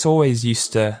yeah, I just always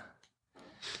used to,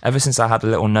 ever since I had a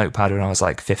little notepad when I was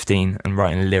like 15 and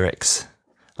writing lyrics,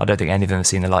 I don't think any of them have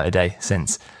seen the light of day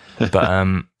since,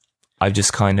 but I've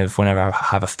just kind of, whenever I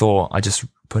have a thought, I just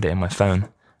put it in my phone.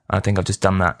 I think I've just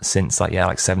done that since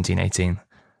like 17, 18.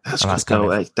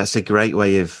 That's a great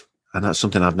way of, and that's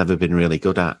something I've never been really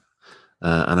good at.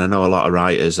 And I know a lot of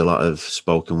writers, a lot of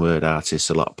spoken word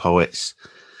artists, a lot of poets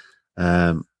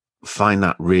find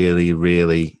that really,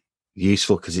 really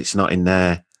useful because it's not in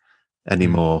there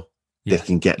anymore. They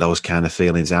can get those kind of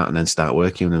feelings out and then start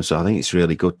working with them. So I think it's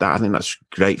really good. I think that's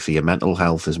great for your mental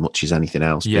health as much as anything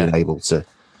else, being able to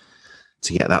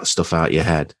get that stuff out of your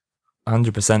head.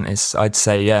 100%. I'd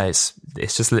say,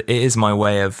 it's just, it is my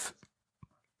way of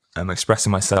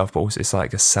expressing myself, but also it's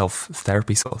like a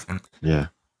self-therapy sort of thing. Yeah.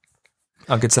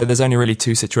 I could say there's only really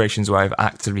two situations where I've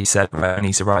actively said, I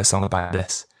need to write a song about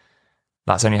this.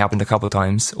 That's only happened a couple of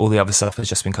times. All the other stuff has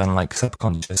just been kind of like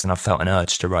subconscious, and I've felt an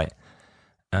urge to write.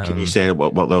 Can you say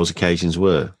what those occasions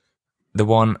were? The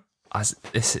one,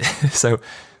 so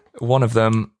one of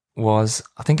them was,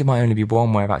 I think it might only be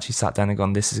one where I've actually sat down and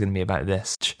gone, this is going to be about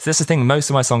this. So that's the thing, most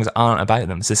of my songs aren't about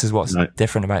them. So this is what's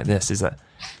different about this, is that,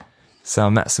 so I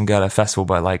met some girl at a festival,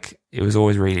 but like, it was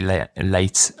always really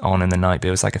late on in the night, but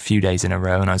it was like a few days in a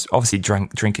row, and I was obviously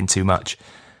drinking too much.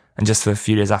 And just for a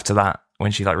few days after that,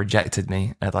 when she like rejected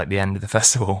me at like the end of the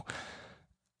festival,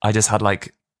 I just had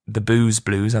like the booze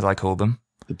blues, as I call them.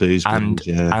 The booze blues,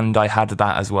 and I had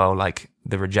that as well, like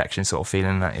the rejection sort of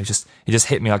feeling, that it just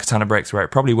hit me like a ton of bricks, where it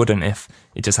probably wouldn't if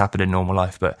it just happened in normal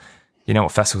life. But you know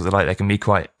what festivals are like, they can be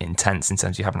quite intense in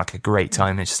terms of you having like a great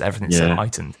time, and it's just everything's so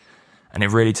heightened. And it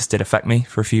really just did affect me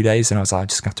for a few days, and I was like, I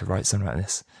just have to write something like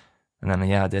this. And then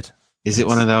I did. Is it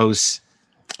one of those,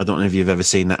 I don't know if you've ever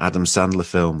seen that Adam Sandler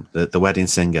film, The Wedding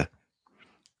Singer?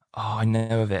 Oh, I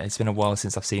know of it. It's been a while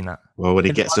since I've seen that. Well, when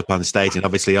he gets up on stage and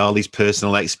obviously all these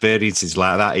personal experiences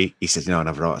like that, he says, "No, and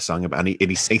I've wrote a song about," and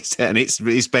he sings it, and it's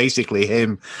basically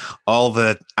him, all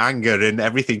the anger and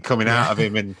everything coming out of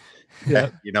him, and Yeah.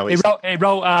 you know, He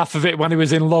wrote half of it when he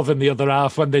was in love and the other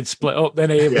half when they'd split up. Then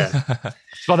he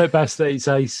it's one of the best that he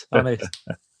says, honest.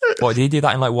 What, did he do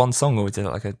that in like one song, or did it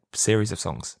like a series of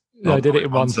songs? No, I did it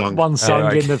in one song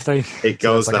right. in the thing. It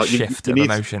goes So it's like a you shift of need,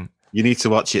 emotion. You need to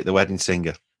watch it, The Wedding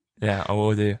Singer. Yeah, I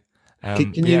will do.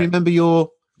 Can you remember your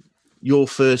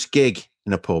first gig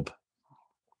in a pub?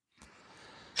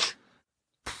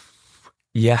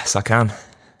 Yes, I can.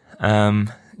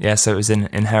 So it was in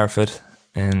Hereford,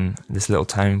 in this little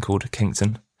town called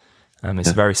Kingston.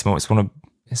 It's very small. It's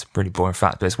a pretty boring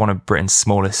fact, but it's one of Britain's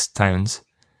smallest towns.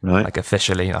 Right. Like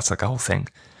officially, that's like a whole thing.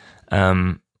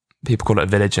 People call it a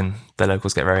village, and the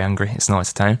locals get very angry. It's not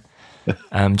a town.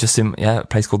 Just in a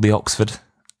place called the Oxford,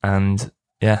 and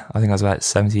I think I was about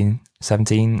 17.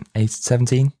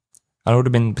 I would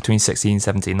have been between 16 and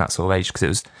 17, that sort of age, because it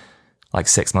was like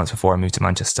 6 months before I moved to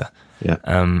Manchester.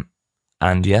 Yeah.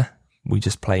 We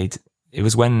just played. It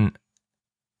was when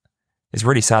it's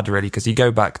really sad, really, because you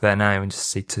go back there now and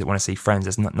just want to see friends.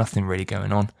 There's nothing really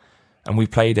going on, and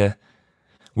we'd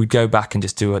go back and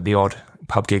just do the odd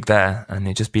pub gig there, and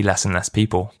it'd just be less and less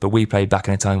people. But we played back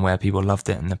in a time where people loved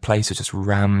it, and the place was just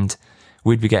rammed.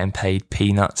 We'd be getting paid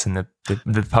peanuts, and the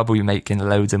pub would be making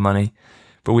loads of money.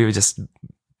 But we were just a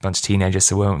bunch of teenagers,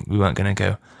 so we weren't going to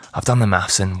go, I've done the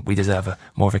maths and we deserve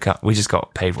more of a cut. We just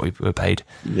got paid what we were paid.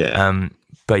 Yeah.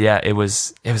 But yeah, it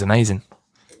was amazing.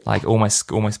 Like all my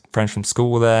friends from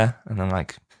school were there, and then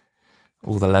like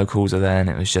all the locals were there, and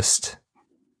it was just,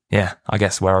 I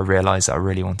guess where I realised that I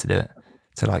really wanted to do it,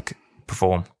 to like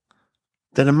perform.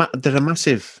 They're a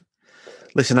massive.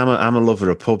 Listen, I'm a lover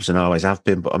of pubs and always have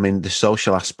been, but I mean the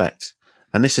social aspect,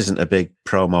 and this isn't a big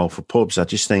promo for pubs. I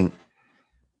just think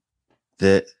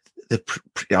that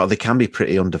they can be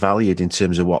pretty undervalued in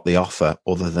terms of what they offer,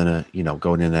 other than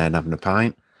going in there and having a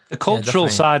pint. The cultural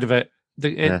side of it,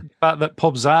 the fact that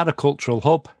pubs are a cultural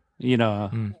hub.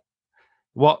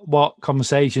 What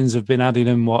conversations have been had in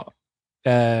them, what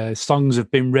songs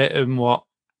have been written, what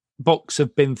books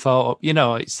have been thought up.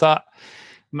 It's that.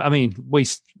 I mean, we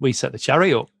set the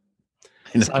cherry up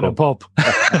inside a pub.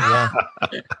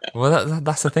 Well,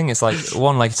 that's the thing. It's like,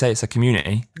 one, like you say, it's a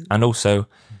community, and also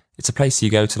it's a place you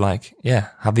go to, like,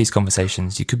 have these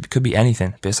conversations. You could be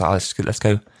anything, but it's like, let's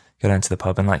go down to the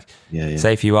pub and like,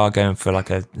 say if you are going for like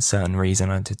a certain reason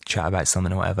or to chat about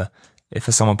something or whatever. If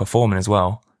there's someone performing as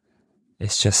well,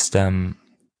 it's just I don't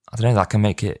know, that can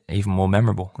make it even more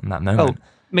memorable in that moment. Well,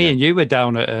 me and you were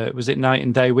down at was it Night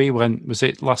and Day? We went. Was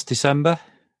it last December?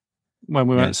 When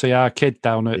we went to see our kid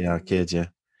down at... our kids, And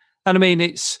I mean,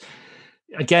 it's...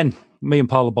 Again, me and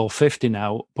Paul are both 50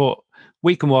 now, but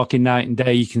we can walk in Night and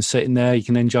Day, you can sit in there, you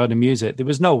can enjoy the music. There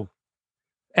was no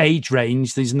age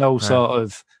range, there's no sort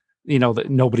of, that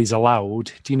nobody's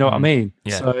allowed. Do you know what I mean?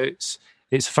 Yeah. So it's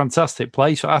a fantastic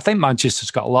place. I think Manchester's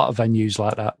got a lot of venues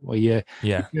like that, where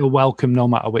you're welcome no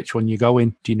matter which one you go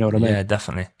in. Do you know what I mean? Yeah,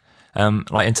 definitely.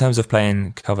 Like in terms of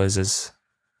playing covers as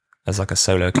like a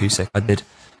solo acoustic, I did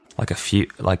like a few,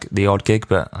 like the odd gig,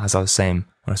 but as I was saying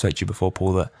when I spoke to you before,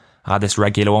 Paul, that I had this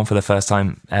regular one for the first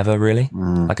time ever, really,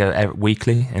 like a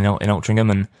weekly in Altrincham,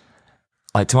 and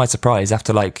like to my surprise,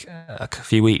 after like a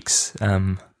few weeks,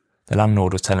 the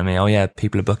landlord was telling me, "Oh yeah,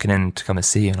 people are booking in to come and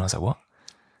see you," and I was like, "What?"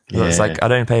 Yeah. It's like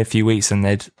I'd only played a few weeks, and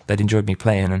they'd enjoyed me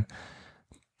playing, and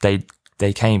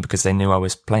they came because they knew I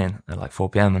was playing at like 4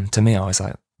 p.m. And to me, I was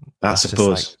like, "That's a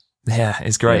buzz." Like,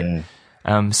 it's great.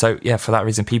 Yeah. So for that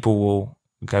reason, people will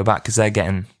go back because they're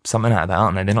getting something out of that,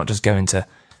 aren't they? They're not just going to,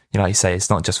 like you say,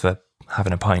 it's not just for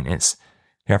having a pint. It's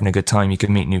you're having a good time. You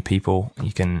can meet new people.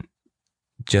 You can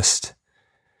just,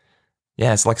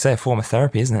 it's like I say, a form of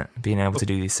therapy, isn't it? Being able to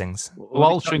do these things.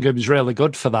 Well, Altrincham is really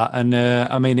good for that, and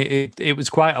I mean, it was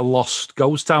quite a lost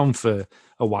ghost town for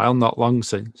a while, not long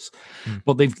since,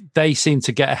 but they seem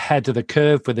to get ahead of the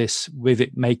curve with this, with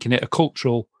it making it a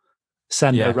cultural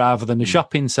centre rather than a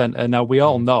shopping centre. Now we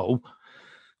all know,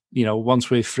 once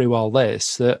we're through all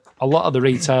this, that a lot of the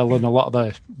retail and a lot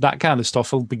of that kind of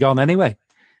stuff will be gone anyway.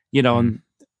 And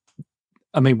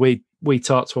I mean, we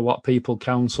talk to a lot of people,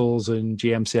 councils and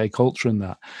GMCA culture and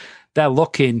that. They're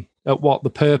looking at what the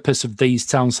purpose of these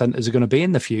town centres are going to be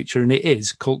in the future, and it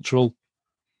is cultural.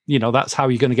 That's how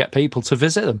you're going to get people to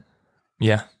visit them.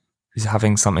 Yeah. Is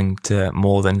having something to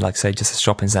more than, like, say, just a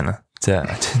shopping centre to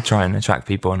try and attract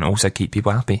people and also keep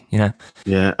people happy, Yeah.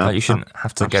 Like you shouldn't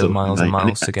have to go miles and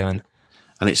miles to go in.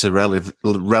 And it's a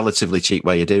relatively cheap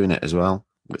way of doing it as well,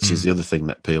 which is the other thing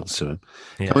that appeals to them.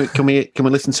 Yeah. Can we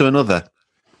listen to another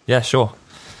Yeah, sure.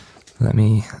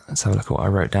 Let's have a look at what I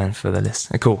wrote down for the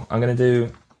list. Cool. I'm going to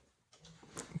do...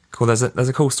 Cool, there's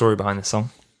a cool story behind this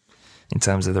song in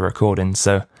terms of the recording.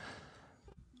 So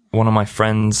one of my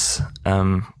friends,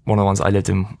 one of the ones that I lived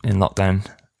in lockdown,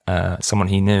 someone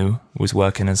he knew was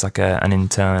working as like an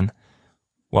intern,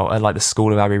 well, at like the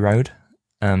School of Abbey Road.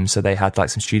 So they had like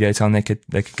some studio time they could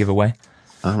give away.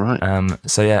 All right.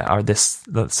 So yeah, the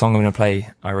song I'm going to play,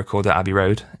 I recorded at Abbey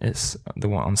Road. It's the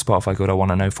one on Spotify called "I Want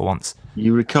to Know for Once."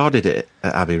 You recorded it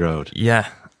at Abbey Road? Yeah,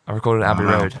 I recorded at Abbey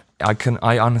Road.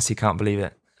 I honestly can't believe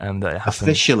it. That it happened.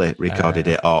 Officially recorded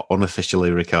it or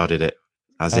unofficially recorded it?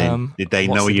 As in, did they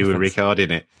know you were recording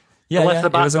it? Yeah, Left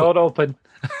the back door open.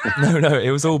 No,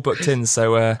 it was all booked in.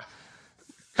 So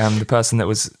the person that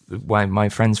was my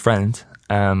friend's friend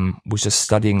was just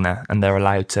studying there, and they're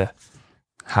allowed to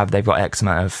they've got X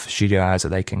amount of studio hours that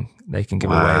they can give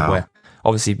away. Where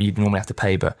obviously you'd normally have to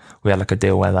pay, but we had like a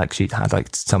deal where like she had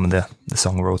like some of the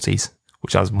song royalties,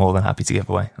 which I was more than happy to give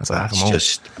away. I was like,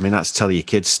 that's tell your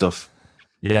kids stuff.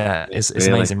 Yeah, it's really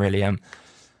amazing, really.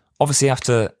 Obviously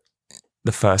after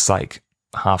the first like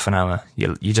half an hour,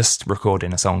 you're just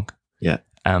recording a song. Yeah.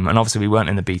 And obviously we weren't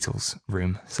in the Beatles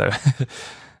room, so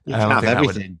you can have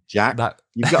everything, Jack.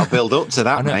 You've got to build up to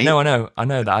that, I know, mate. No, I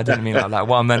know that. I didn't mean like that.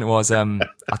 What I meant was, I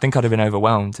think I'd have been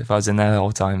overwhelmed if I was in there the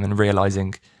whole time and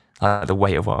realizing the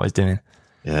weight of what I was doing.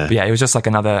 Yeah. But yeah, it was just like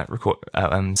another record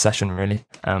session, really.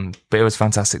 But it was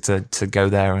fantastic to go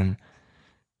there and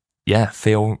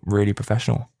feel really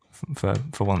professional for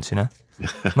once, you know.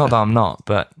 Not that I'm not,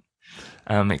 but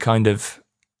it kind of.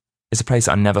 It's a place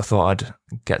that I never thought I'd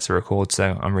get to record,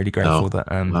 so I'm really grateful that.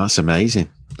 That's amazing.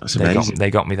 That's amazing. They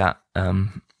got me that.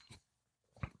 So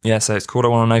it's called "I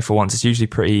Want to Know for Once." It's usually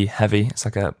pretty heavy. It's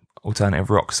like a alternative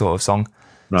rock sort of song.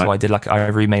 Right. So I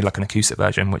remade like an acoustic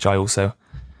version, which I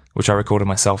recorded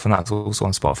myself, and that's also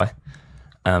on Spotify.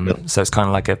 So it's kind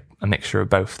of like a mixture of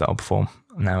both that I'll perform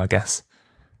now, I guess.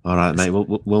 All right, mate.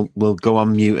 We'll go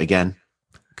on mute again.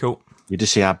 Cool. You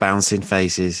just see our bouncing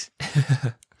faces.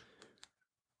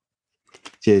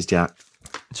 Cheers, Jack.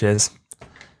 Cheers.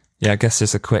 Yeah, I guess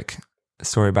just a quick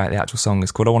story about the actual song.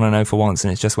 It's called "I Want to Know for Once,"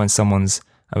 and it's just when a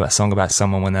song about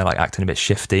someone when they're like acting a bit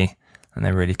shifty and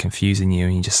they're really confusing you,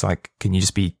 and you just like, can you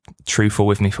just be truthful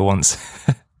with me for once?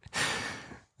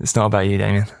 It's not about you,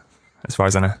 Damien, as far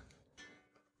as I know.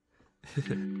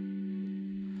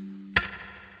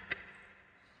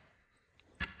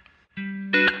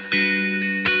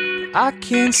 I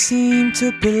can't seem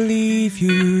to believe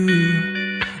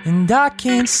you, and I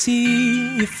can't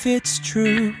see if it's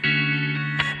true,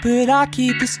 but I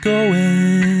keep this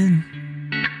going,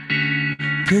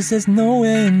 'cause there's no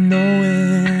way in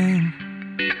knowing.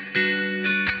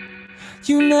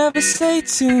 You never say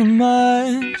too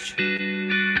much,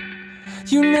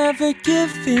 you never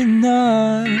give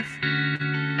enough.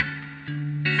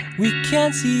 We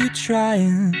can't see you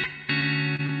trying.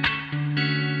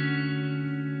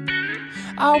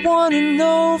 I wanna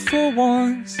know for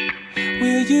once,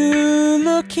 will you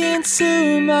look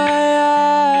into my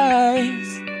eyes?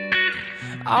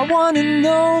 I wanna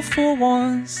know for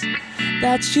once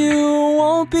that you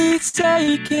won't be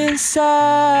taking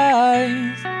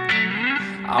sides.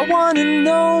 I wanna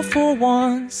know for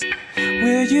once,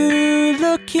 will you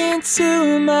look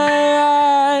into my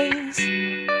eyes?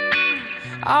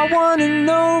 I wanna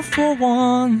know for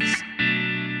once.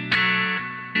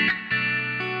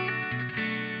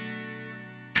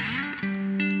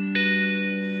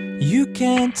 You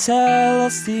can't tell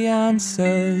us the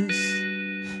answers,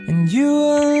 and you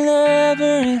will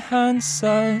never enhance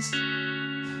us.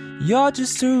 You're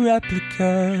just a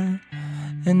replica,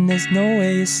 and there's no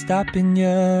way of stopping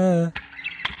you.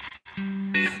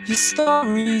 Your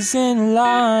story's in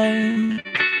line,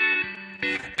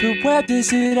 but where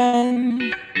does it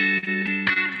end?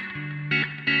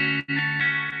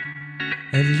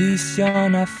 At least you're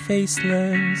not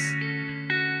faceless.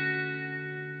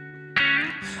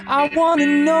 I wanna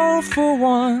know for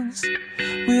once,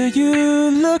 will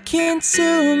you look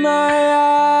into my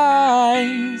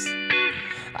eyes?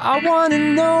 I wanna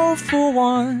know for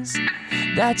once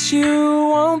that you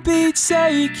won't be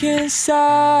taking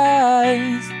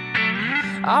sides.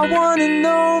 I wanna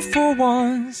know for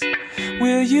once,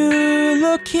 will you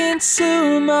look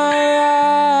into my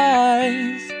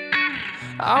eyes?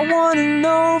 I wanna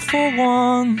know for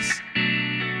once.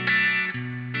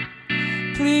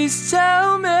 Please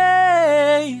tell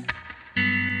me.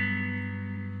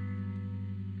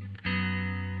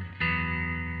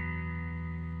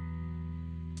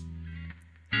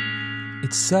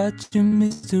 It's such a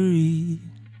mystery.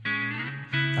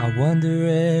 I wonder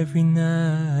every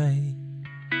night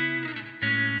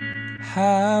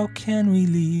How can we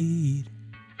lead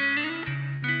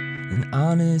an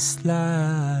honest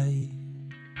life?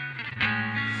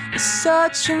 It's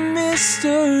such a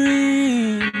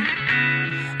mystery.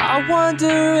 I wonder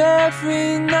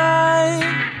every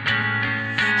night,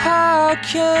 how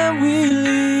can we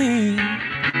lead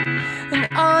an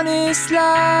honest life?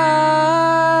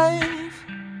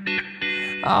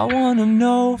 I wanna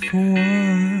know for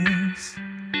once.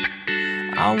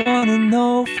 I wanna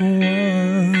know for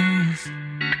once.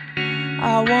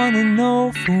 I wanna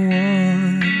know for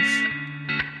once.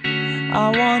 I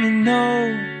wanna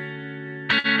know.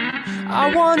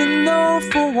 I wanna know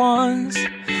for once.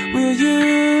 Will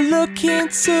you look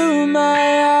into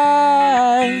my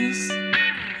eyes?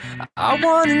 I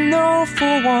wanna know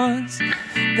for once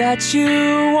that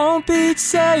you won't be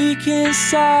taking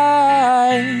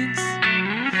sides.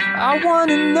 I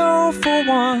wanna know for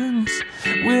once.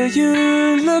 Will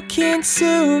you look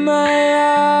into my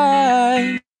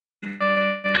eyes?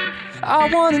 I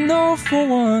wanna know for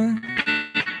once.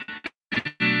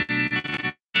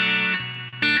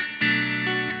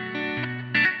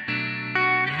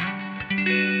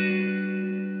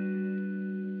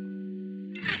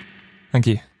 Thank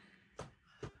you.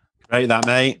 Great, that,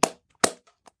 mate.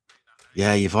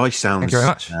 Yeah, your voice sounds Thank you very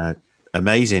much.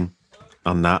 Amazing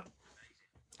on that.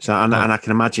 So, and I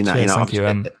can imagine that. Cheers, You know,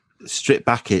 thank you. Stripped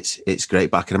back, it's great.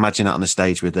 But I can imagine that on the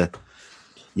stage with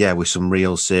with some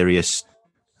real serious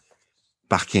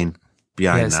backing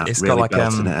behind that. It's really got like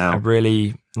belting it out. a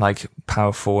really like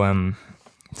powerful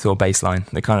sort of bass line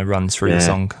that kind of runs through the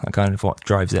song. That kind of what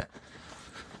drives it.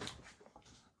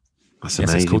 That's So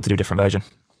amazing. it's cool to do a different version.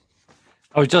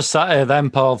 I was just sat here then,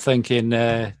 Paul, thinking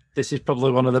this is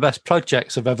probably one of the best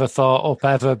projects I've ever thought up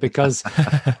ever, because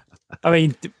I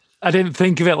mean, I didn't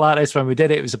think of it like this when we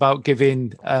did it. It was about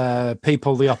giving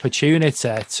people the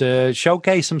opportunity to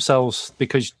showcase themselves,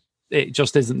 because it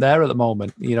just isn't there at the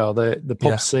moment. You know, the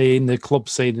pub scene, the club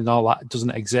scene and all that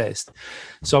doesn't exist.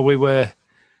 So we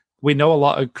know a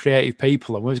lot of creative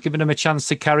people, and we was giving them a chance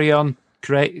to carry on,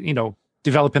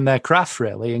 developing their craft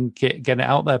really, and getting it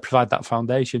out there, provide that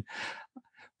foundation.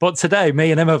 But today,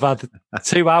 me and him have had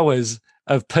 2 hours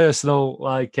of personal,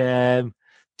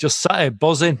 just sat here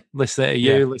buzzing, listening to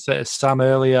you, listening to Sam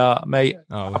earlier, mate.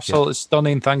 Oh, absolutely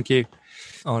stunning. Thank you.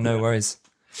 Oh, no worries.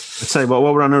 I'd say, while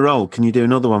we're on a roll, can you do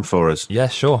another one for us? Yeah,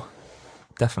 sure.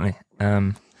 Definitely.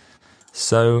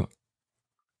 So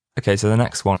the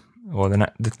next one, or the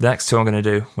next two I'm going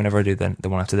to do, whenever I do the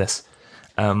one after this,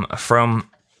 from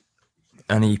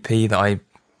an EP that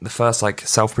the first like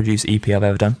self-produced EP I've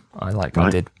ever done. I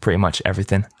did pretty much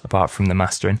everything apart from the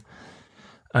mastering.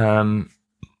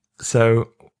 So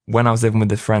when I was living with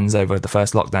the friends over the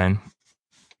first lockdown,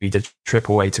 we did a trip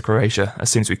away to Croatia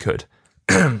as soon as we could.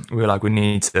 We were like, we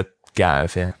need to get out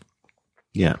of here.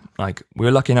 Yeah. Like, we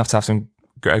were lucky enough to have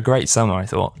a great summer, I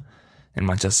thought, in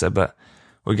Manchester, but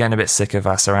we were getting a bit sick of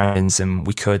our surroundings, and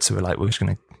we so we're like, we're just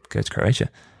going to go to Croatia.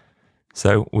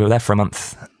 So we were there for a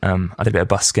month. I did a bit of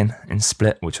busking in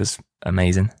Split, which was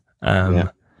amazing.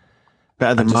 Better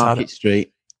than Market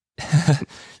Street.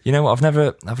 You know what? I've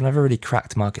never really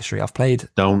cracked Market Street.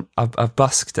 I've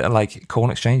busked at like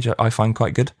Corn Exchange. I find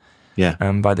quite good. Yeah.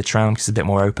 By the tram, because it's a bit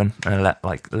more open and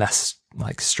less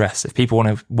like stress. If people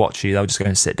want to watch you, they'll just go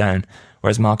and sit down.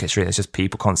 Whereas Market Street, there's just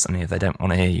people constantly. If they don't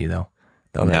want to hear you, they'll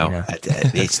let you know.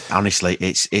 It's honestly,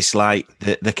 it's like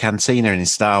the cantina in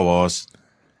Star Wars.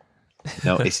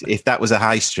 No, if that was a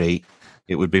high street,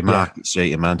 it would be Market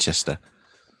Street in Manchester.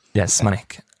 Yeah, it's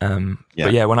manic.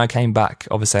 But yeah, when I came back,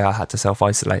 obviously I had to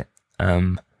self-isolate.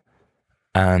 And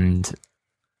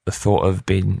the thought of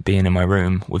being in my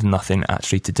room with nothing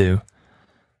actually to do,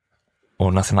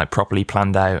 or nothing like properly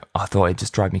planned out, I thought it'd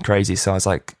just drive me crazy. So I was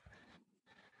like,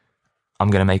 I'm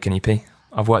going to make an EP.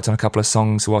 I've worked on a couple of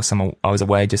songs whilst I was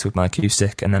away, just with my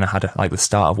acoustic, and then I had the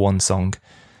start of one song.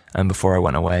 And before I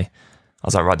went away, I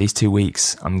was like, right, these 2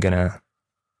 weeks, I'm going to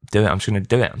do it. I'm just going to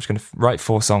do it. I'm just going to write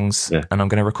 4 songs and I'm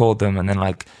going to record them. And then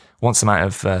once I'm out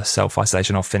of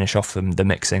self-isolation, I'll finish off the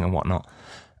mixing and whatnot.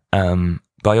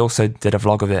 But I also did a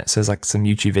vlog of it. So there's some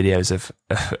YouTube videos of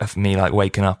me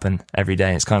waking up and every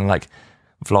day. It's kind of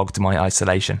vlogged my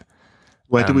isolation.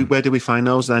 Where do we find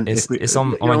those then? It's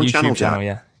on my YouTube channel,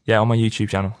 yeah. Yeah, on my YouTube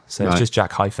channel. So it's just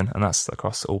Jack Hyphen, and that's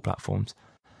across all platforms.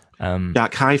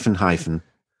 Jack hyphen.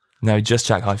 No, just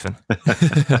Jack Hyphen.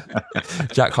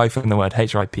 Jack Hyphen, the word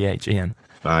HIPHEN.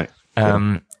 Right.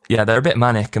 Yeah, they're a bit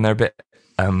manic and they're a bit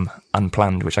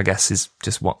unplanned, which I guess is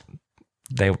just what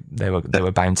they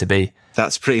were bound to be.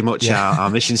 That's pretty much our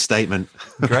mission statement.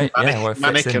 Great, yeah. Well,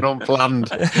 Manic and unplanned.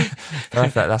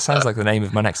 Perfect. That sounds like the name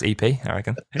of my next EP, I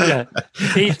reckon. Yeah,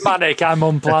 he's manic. I'm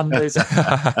unplanned.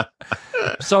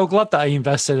 So glad that I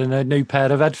invested in a new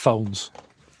pair of headphones.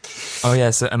 Oh yeah,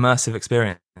 it's an immersive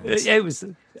experience. It was.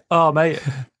 Oh mate,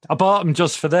 I bought them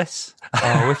just for this.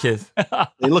 Oh, wicked!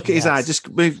 Look at his eye.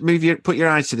 Just put your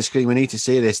eyes to the screen. We need to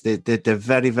see this. They're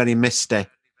very, very misty.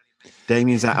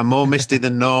 Damien's like, I'm more misty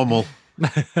than normal.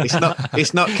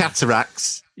 It's not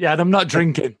cataracts. Yeah, and I'm not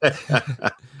drinking.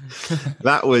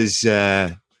 That was.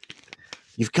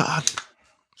 You've got.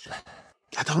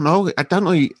 I don't know.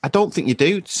 I don't think you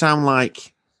do sound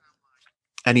like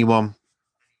anyone.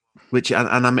 Which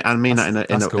I mean that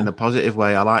in a positive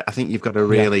way. I think you've got a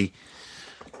really,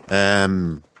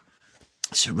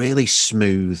 it's a really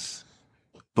smooth,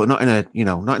 but not in a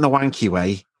wanky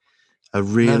way. A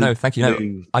really no, thank you.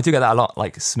 No, I do get that a lot,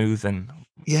 like smooth and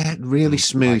really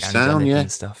smooth like sound,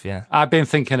 and stuff. Yeah, I've been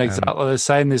thinking exactly the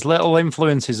same. There's little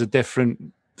influences of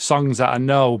different songs that I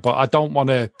know, but I don't want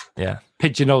to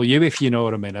pigeonhole you, if you know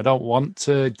what I mean. I don't want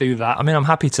to do that. I mean, I'm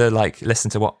happy to like listen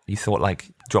to what you thought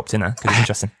like dropped in there because it's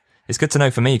interesting. It's good to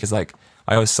know for me because like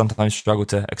I always sometimes struggle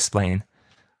to explain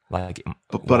like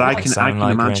but I can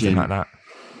imagine like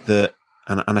that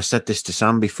and I said this to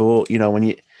Sam before, when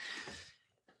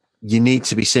you need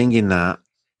to be singing that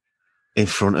in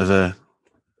front of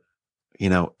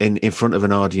in front of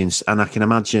an audience, and I can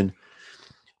imagine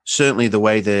certainly the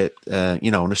way that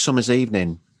on a summer's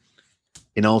evening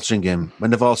in Altrincham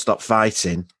when they've all stopped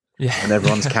fighting and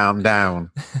everyone's calmed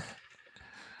down,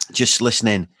 just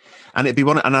listening. And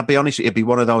I'll be honest, it'd be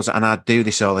one of those, and I do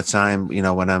this all the time,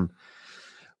 when I'm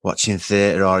watching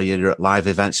theatre or you're at live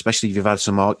events, especially if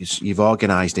you've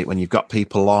organised it, when you've got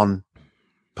people on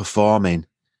performing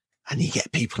and you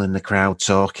get people in the crowd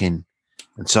talking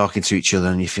to each other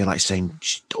and you feel like saying,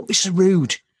 don't be so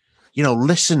rude,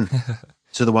 listen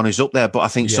to the one who's up there. But I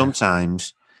think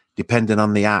sometimes, depending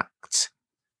on the act,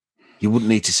 you wouldn't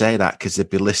need to say that because they'd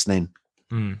be listening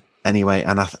anyway.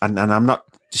 And I'm not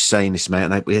just saying this, mate.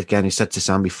 And he said to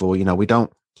Sam before,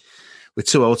 we're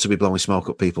too old to be blowing smoke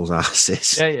up people's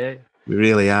asses. Yeah. We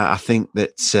really are. I think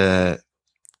that,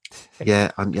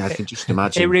 I can just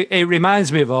imagine. It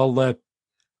reminds me of all the,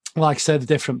 like I said, the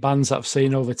different bands that I've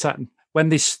seen over time. When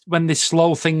they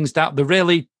slow things down, the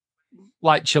really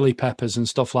like Chili Peppers and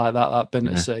stuff like that I've been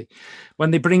to see.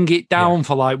 When they bring it down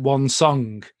for like one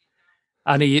song,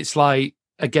 and it's like,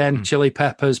 again, Chili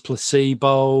Peppers,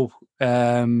 Placebo,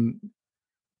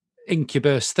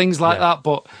 Incubus, things like that,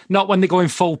 but not when they go in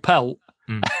full pelt.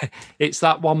 It's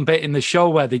that one bit in the show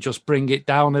where they just bring it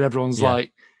down and everyone's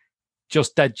like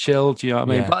just dead chilled. You know what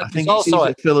I mean? But I think it's easy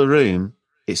to fill a room.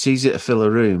 It's easy to fill a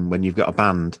room when you've got a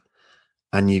band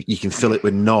and you can fill it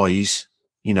with noise,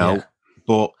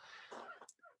 but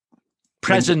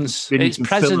presence. When it's you can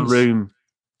presence. fill a room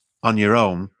on your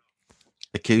own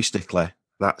acoustically.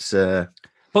 That's But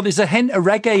there's a hint of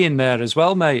reggae in there as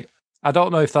well, mate. I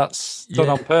don't know if that's done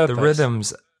on purpose. The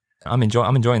rhythms, I'm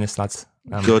enjoying this, lads.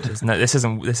 Good. This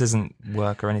isn't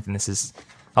work or anything.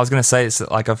 I was going to say, it's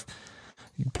like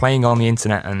playing on the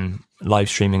internet and live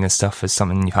streaming and stuff is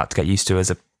something you've had to get used to as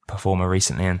a performer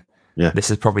recently, and this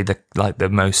is probably the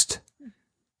most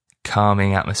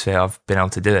calming atmosphere I've been able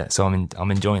to do it. So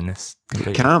I'm enjoying this.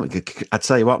 Calm. I'd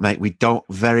tell you what, mate. We don't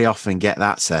very often get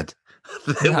that said.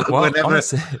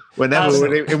 Whenever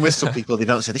we're in with some people, they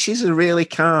don't say this is a really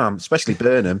calm, especially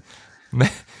Burnham.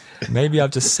 Maybe I've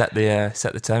just set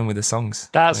the tone with the songs.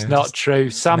 That's not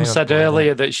true. Sam said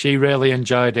earlier that she really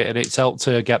enjoyed it and it's helped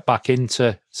her get back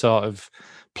into sort of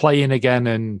playing again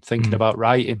and thinking about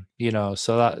writing,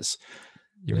 so that's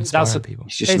people.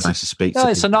 It's just nice to speak to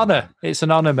it's people. an honour. It's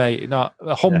an honour, mate. Not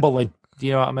humbling. Do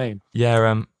you know what I mean?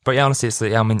 Yeah, but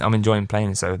honestly, I'm enjoying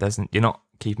playing, so you're not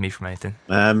keeping me from anything.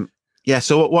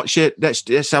 So what's your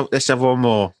let's have one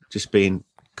more, just being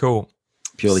cool,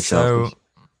 purely selfish.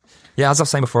 Yeah, as I was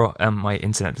saying before, my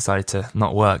internet decided to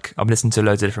not work. I've listened to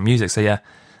loads of different music, so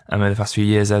over the past few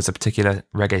years, there's a particular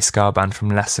reggae ska band from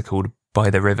Leicester called By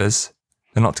the Rivers.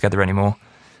 They're not together anymore.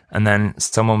 And then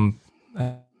someone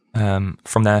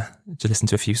from there to listen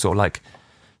to a few sort of like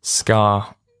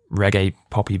ska, reggae,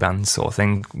 poppy bands sort of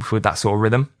thing with that sort of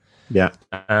rhythm. Yeah.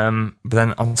 But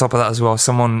then on top of that as well,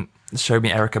 someone showed me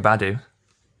Erykah Badu,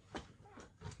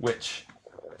 which...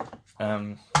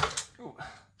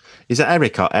 Is that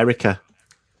Erica? Erykah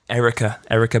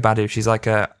Badu. She's like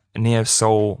a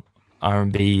neo-soul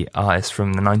R&B artist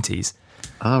from the 90s.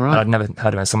 Oh, right. I'd never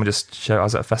heard of her. Someone just showed, I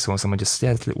was at a festival and someone just,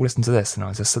 listen to this.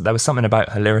 And there was something about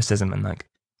her lyricism and like...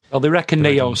 Well, they reckon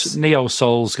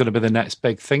neo-soul's going to be the next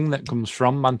big thing that comes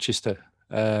from Manchester.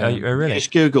 Really?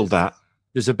 Just Googled that.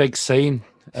 There's a big scene.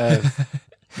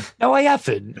 No, I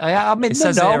haven't. I'm in It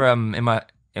says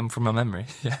here from my memory.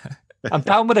 Yeah. I'm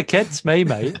down with the kids, mate.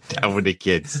 Down with the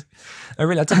kids. Oh,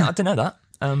 really? I didn't know that.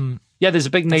 Yeah, there's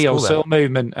a big neo cool, soul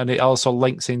movement, and it also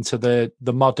links into the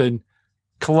modern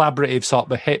collaborative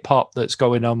sort of hip hop that's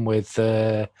going on with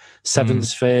Seven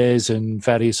Spheres and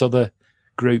various other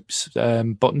groups.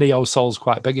 But neo soul's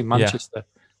quite big in Manchester.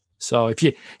 So if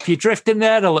you drift in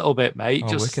there a little bit, mate,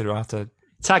 just wicked. We'll have to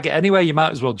tag it anyway. You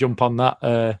might as well jump on that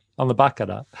on the back of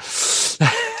that.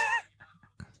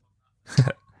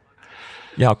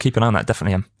 Yeah, I'll keep an eye on that.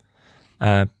 Definitely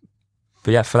am.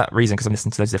 But yeah, for that reason, because I'm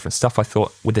listening to those different stuff, I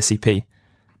thought with this EP that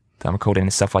I'm recording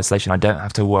in self-isolation, I don't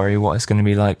have to worry what it's going to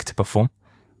be like to perform.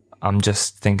 I'm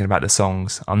just thinking about the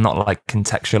songs. I'm not like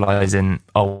contextualizing,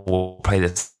 we'll play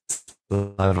this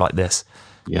like this.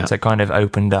 Yeah. So it kind of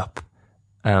opened up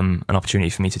an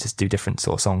opportunity for me to just do different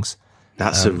sort of songs.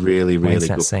 That's a really, really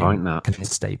good point, that.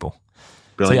 It's stable.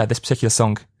 Brilliant. So yeah, this particular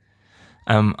song,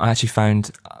 I actually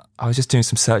found... I was just doing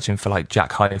some searching for like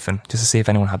Jack Hyphen just to see if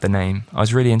anyone had the name. I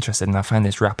was really interested, and I found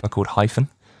this rapper called Hyphen.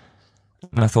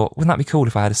 And I thought, wouldn't that be cool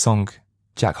if I had a song,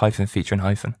 Jack Hyphen featuring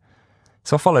Hyphen?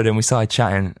 So I followed him, we started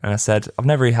chatting, and I said, I've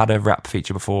never really had a rap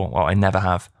feature before. Well, I never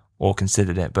have, or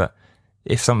considered it, but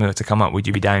if something were to come up, would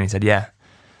you be down? He said, yeah.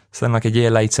 So then like a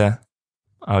year later,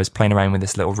 I was playing around with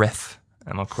this little riff,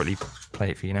 and I'll quickly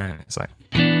play it for you now. It's like...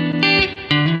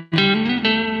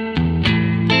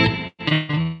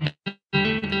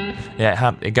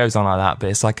 Yeah, it goes on like that, but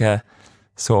it's like a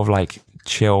sort of like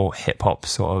chill hip hop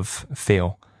sort of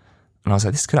feel. And I was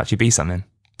like, this could actually be something.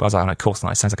 But I was like, of course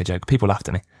not. It sounds like a joke. People laughed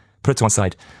at me. Put it to one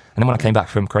side. And then when I came back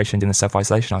from Croatia and doing the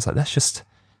self-isolation, I was like, let's just...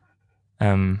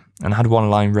 and I had one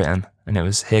line written, and it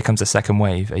was, here comes the second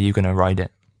wave. Are you going to ride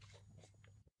it?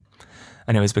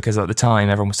 And it was because at the time,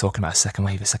 everyone was talking about a second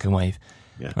wave.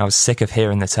 Yeah. And I was sick of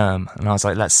hearing the term. And I was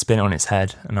like, let's spin it on its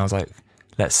head. And I was like,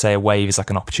 let's say a wave is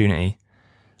like an opportunity.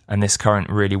 And this current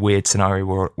really weird scenario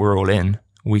we're all in,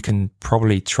 we can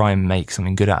probably try and make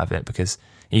something good out of it, because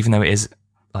even though it is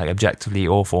like objectively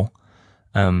awful,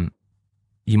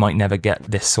 you might never get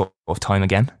this sort of time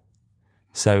again.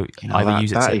 So either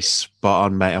use it. That is spot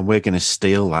on, mate, and we're going to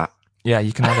steal that. Yeah,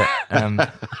 you can have it.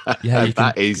 Yeah, you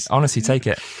can honestly take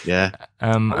it. Yeah.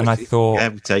 And I thought, yeah,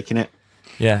 we're taking it.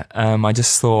 Yeah. I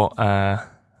just thought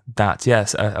that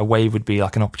yes, a wave would be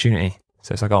like an opportunity.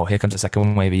 So it's like, here comes the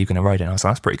second wave, are you going to ride it? And I was like,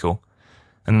 that's pretty cool.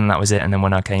 And then that was it. And then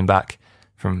when I came back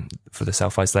for the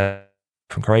self-isolation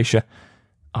from Croatia,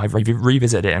 I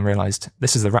revisited it and realised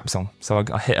this is a rap song. So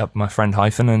I hit up my friend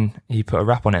Hyphen, and he put a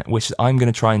rap on it, which I'm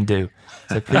going to try and do.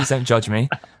 So please don't judge me.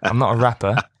 I'm not a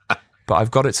rapper, but I've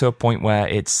got it to a point where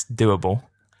it's doable.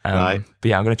 Right. But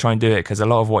yeah, I'm going to try and do it, because a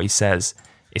lot of what he says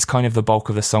is kind of the bulk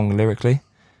of the song lyrically.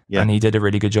 Yeah. And he did a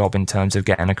really good job in terms of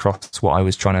getting across what I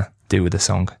was trying to do with the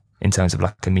song, in terms of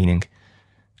like a meaning.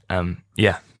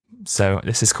 Yeah. So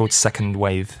this is called Second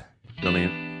Wave.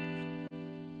 Brilliant.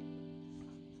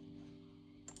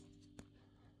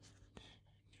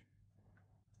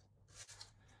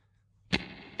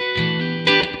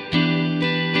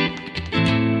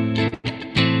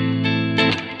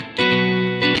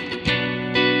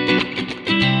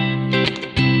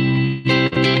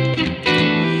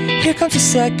 Here comes the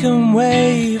second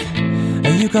wave.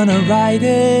 Are you gonna ride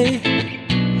it?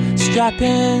 Strap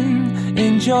in,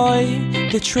 enjoy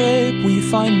the trip. Will you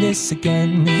find this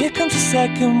again? Here comes the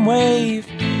second wave.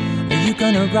 Are you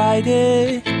gonna ride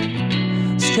it?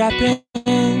 Strap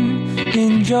in,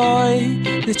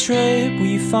 enjoy the trip. Will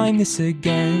you find this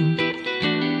again?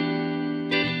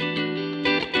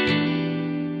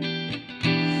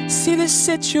 See, this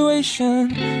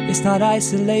situation is not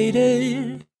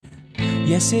isolated.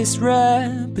 Yes, it's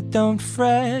rare, but don't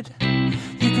fret.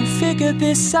 You can figure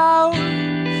this out.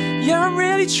 Yeah, I'm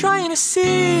really trying to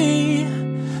see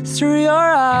through your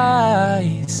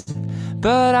eyes,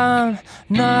 but I'm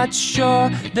not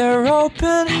sure they're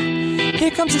open.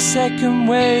 Here comes the second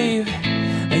wave.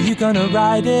 Are you gonna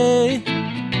ride it?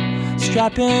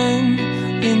 Strap in,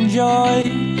 enjoy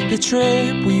the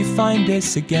trip. Will you find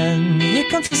this again? Here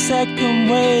comes the second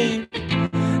wave.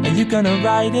 Are you gonna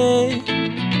ride it?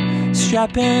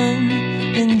 Strap in,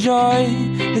 enjoy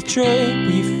the trip.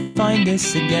 Will you find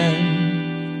this again?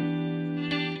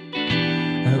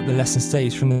 I hope the lesson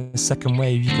stays from the second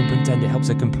wave. You can pretend it helps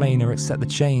her complain or accept the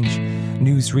change.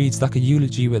 News reads like a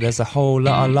eulogy, but there's a whole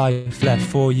lot of life left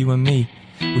for you and me.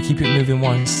 We keep it moving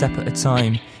one step at a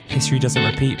time. History doesn't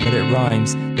repeat, but it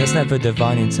rhymes. There's never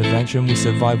divine intervention. We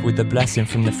survive with the blessing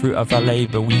from the fruit of our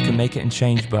labour. We can make it and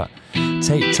change, but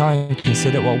Take time to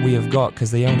consider what we have got,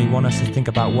 cause they only want us to think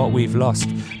about what we've lost.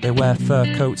 They wear fur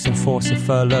coats and force a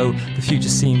furlough. The future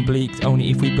seems bleak only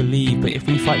if we believe, but if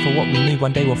we fight for what we need,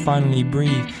 one day we'll finally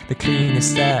breathe. The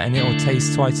cleanest air and it'll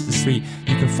taste twice as sweet.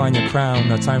 You can find your crown,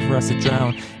 no time for us to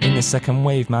drown in the second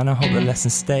wave, man. I hope the lesson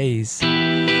stays.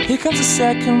 Here comes the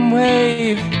second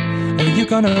wave. Are you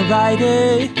gonna ride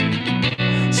it?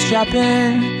 Strap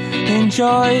in,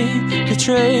 enjoy the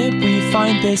trip, we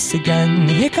find this again.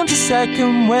 Here comes the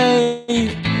second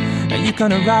wave. Are you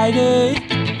gonna ride it?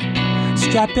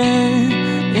 Strap in,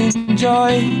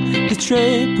 enjoy the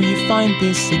trip, we find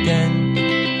this again.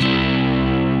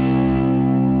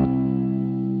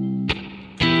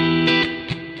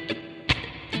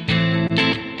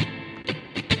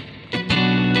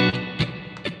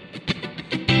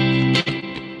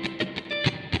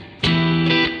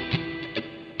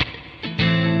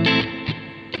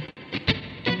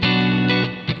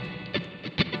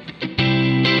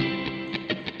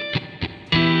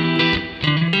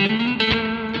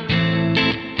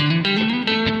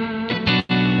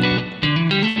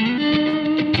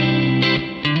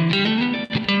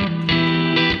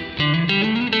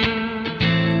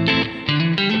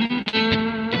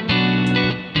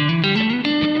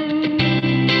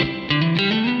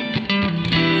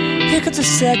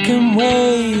 Second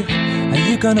wave, are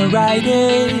you gonna ride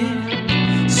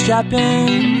it? Strap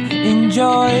in,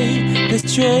 enjoy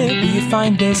this trip, will you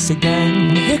find this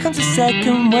again? Here comes the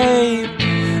second wave,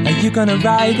 are you gonna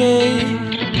ride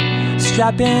it?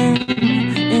 Strap in,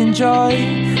 enjoy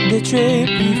the trip,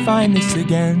 will you find this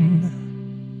again?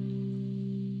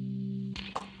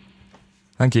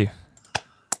 Thank you.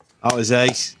 That was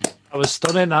ace. I was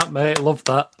stunning that, mate. Love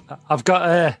that. I've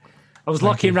got I was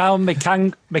looking round. My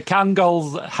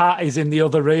Kangol's hat is in the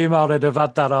other room. I'd have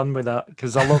had that on with that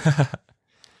because I love.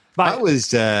 That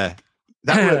worked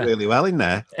really well in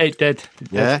there. It did.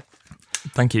 Yeah.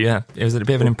 Thank you. Yeah, it was a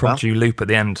bit of an impromptu loop at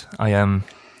the end. I've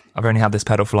only had this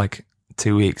pedal for like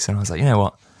 2 weeks, and I was like, you know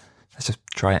what? Let's just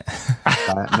try it.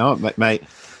 No, mate,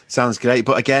 sounds great.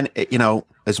 But again,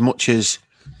 as much as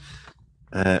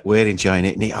we're enjoying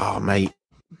it, mate,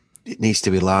 it needs to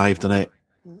be live, doesn't it?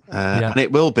 And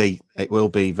it will be. It will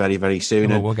be very, very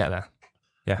soon. We'll get there.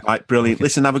 Yeah. Right, brilliant. Okay.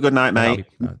 Listen, have a good night, mate.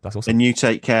 That's awesome. And you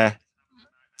take care.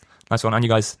 Nice one, and you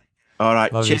guys. All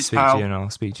right. Love cheers, to pal. To you, and I'll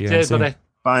speak to you cheers, soon. buddy.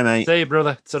 Bye, mate. See you,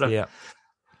 brother. Yeah.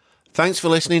 Thanks for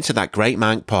listening to That Great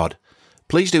Mank Pod.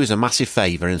 Please do us a massive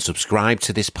favour and subscribe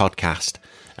to this podcast.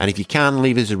 And if you can,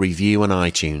 leave us a review on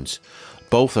iTunes.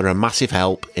 Both are a massive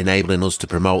help, enabling us to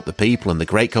promote the people and the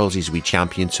great causes we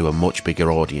champion to a much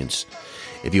bigger audience.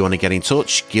 If you want to get in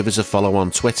touch, give us a follow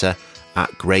on Twitter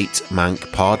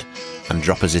 @GreatMankPod and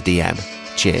drop us a DM.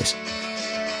 Cheers.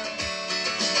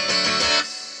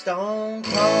 Stone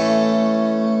Cold.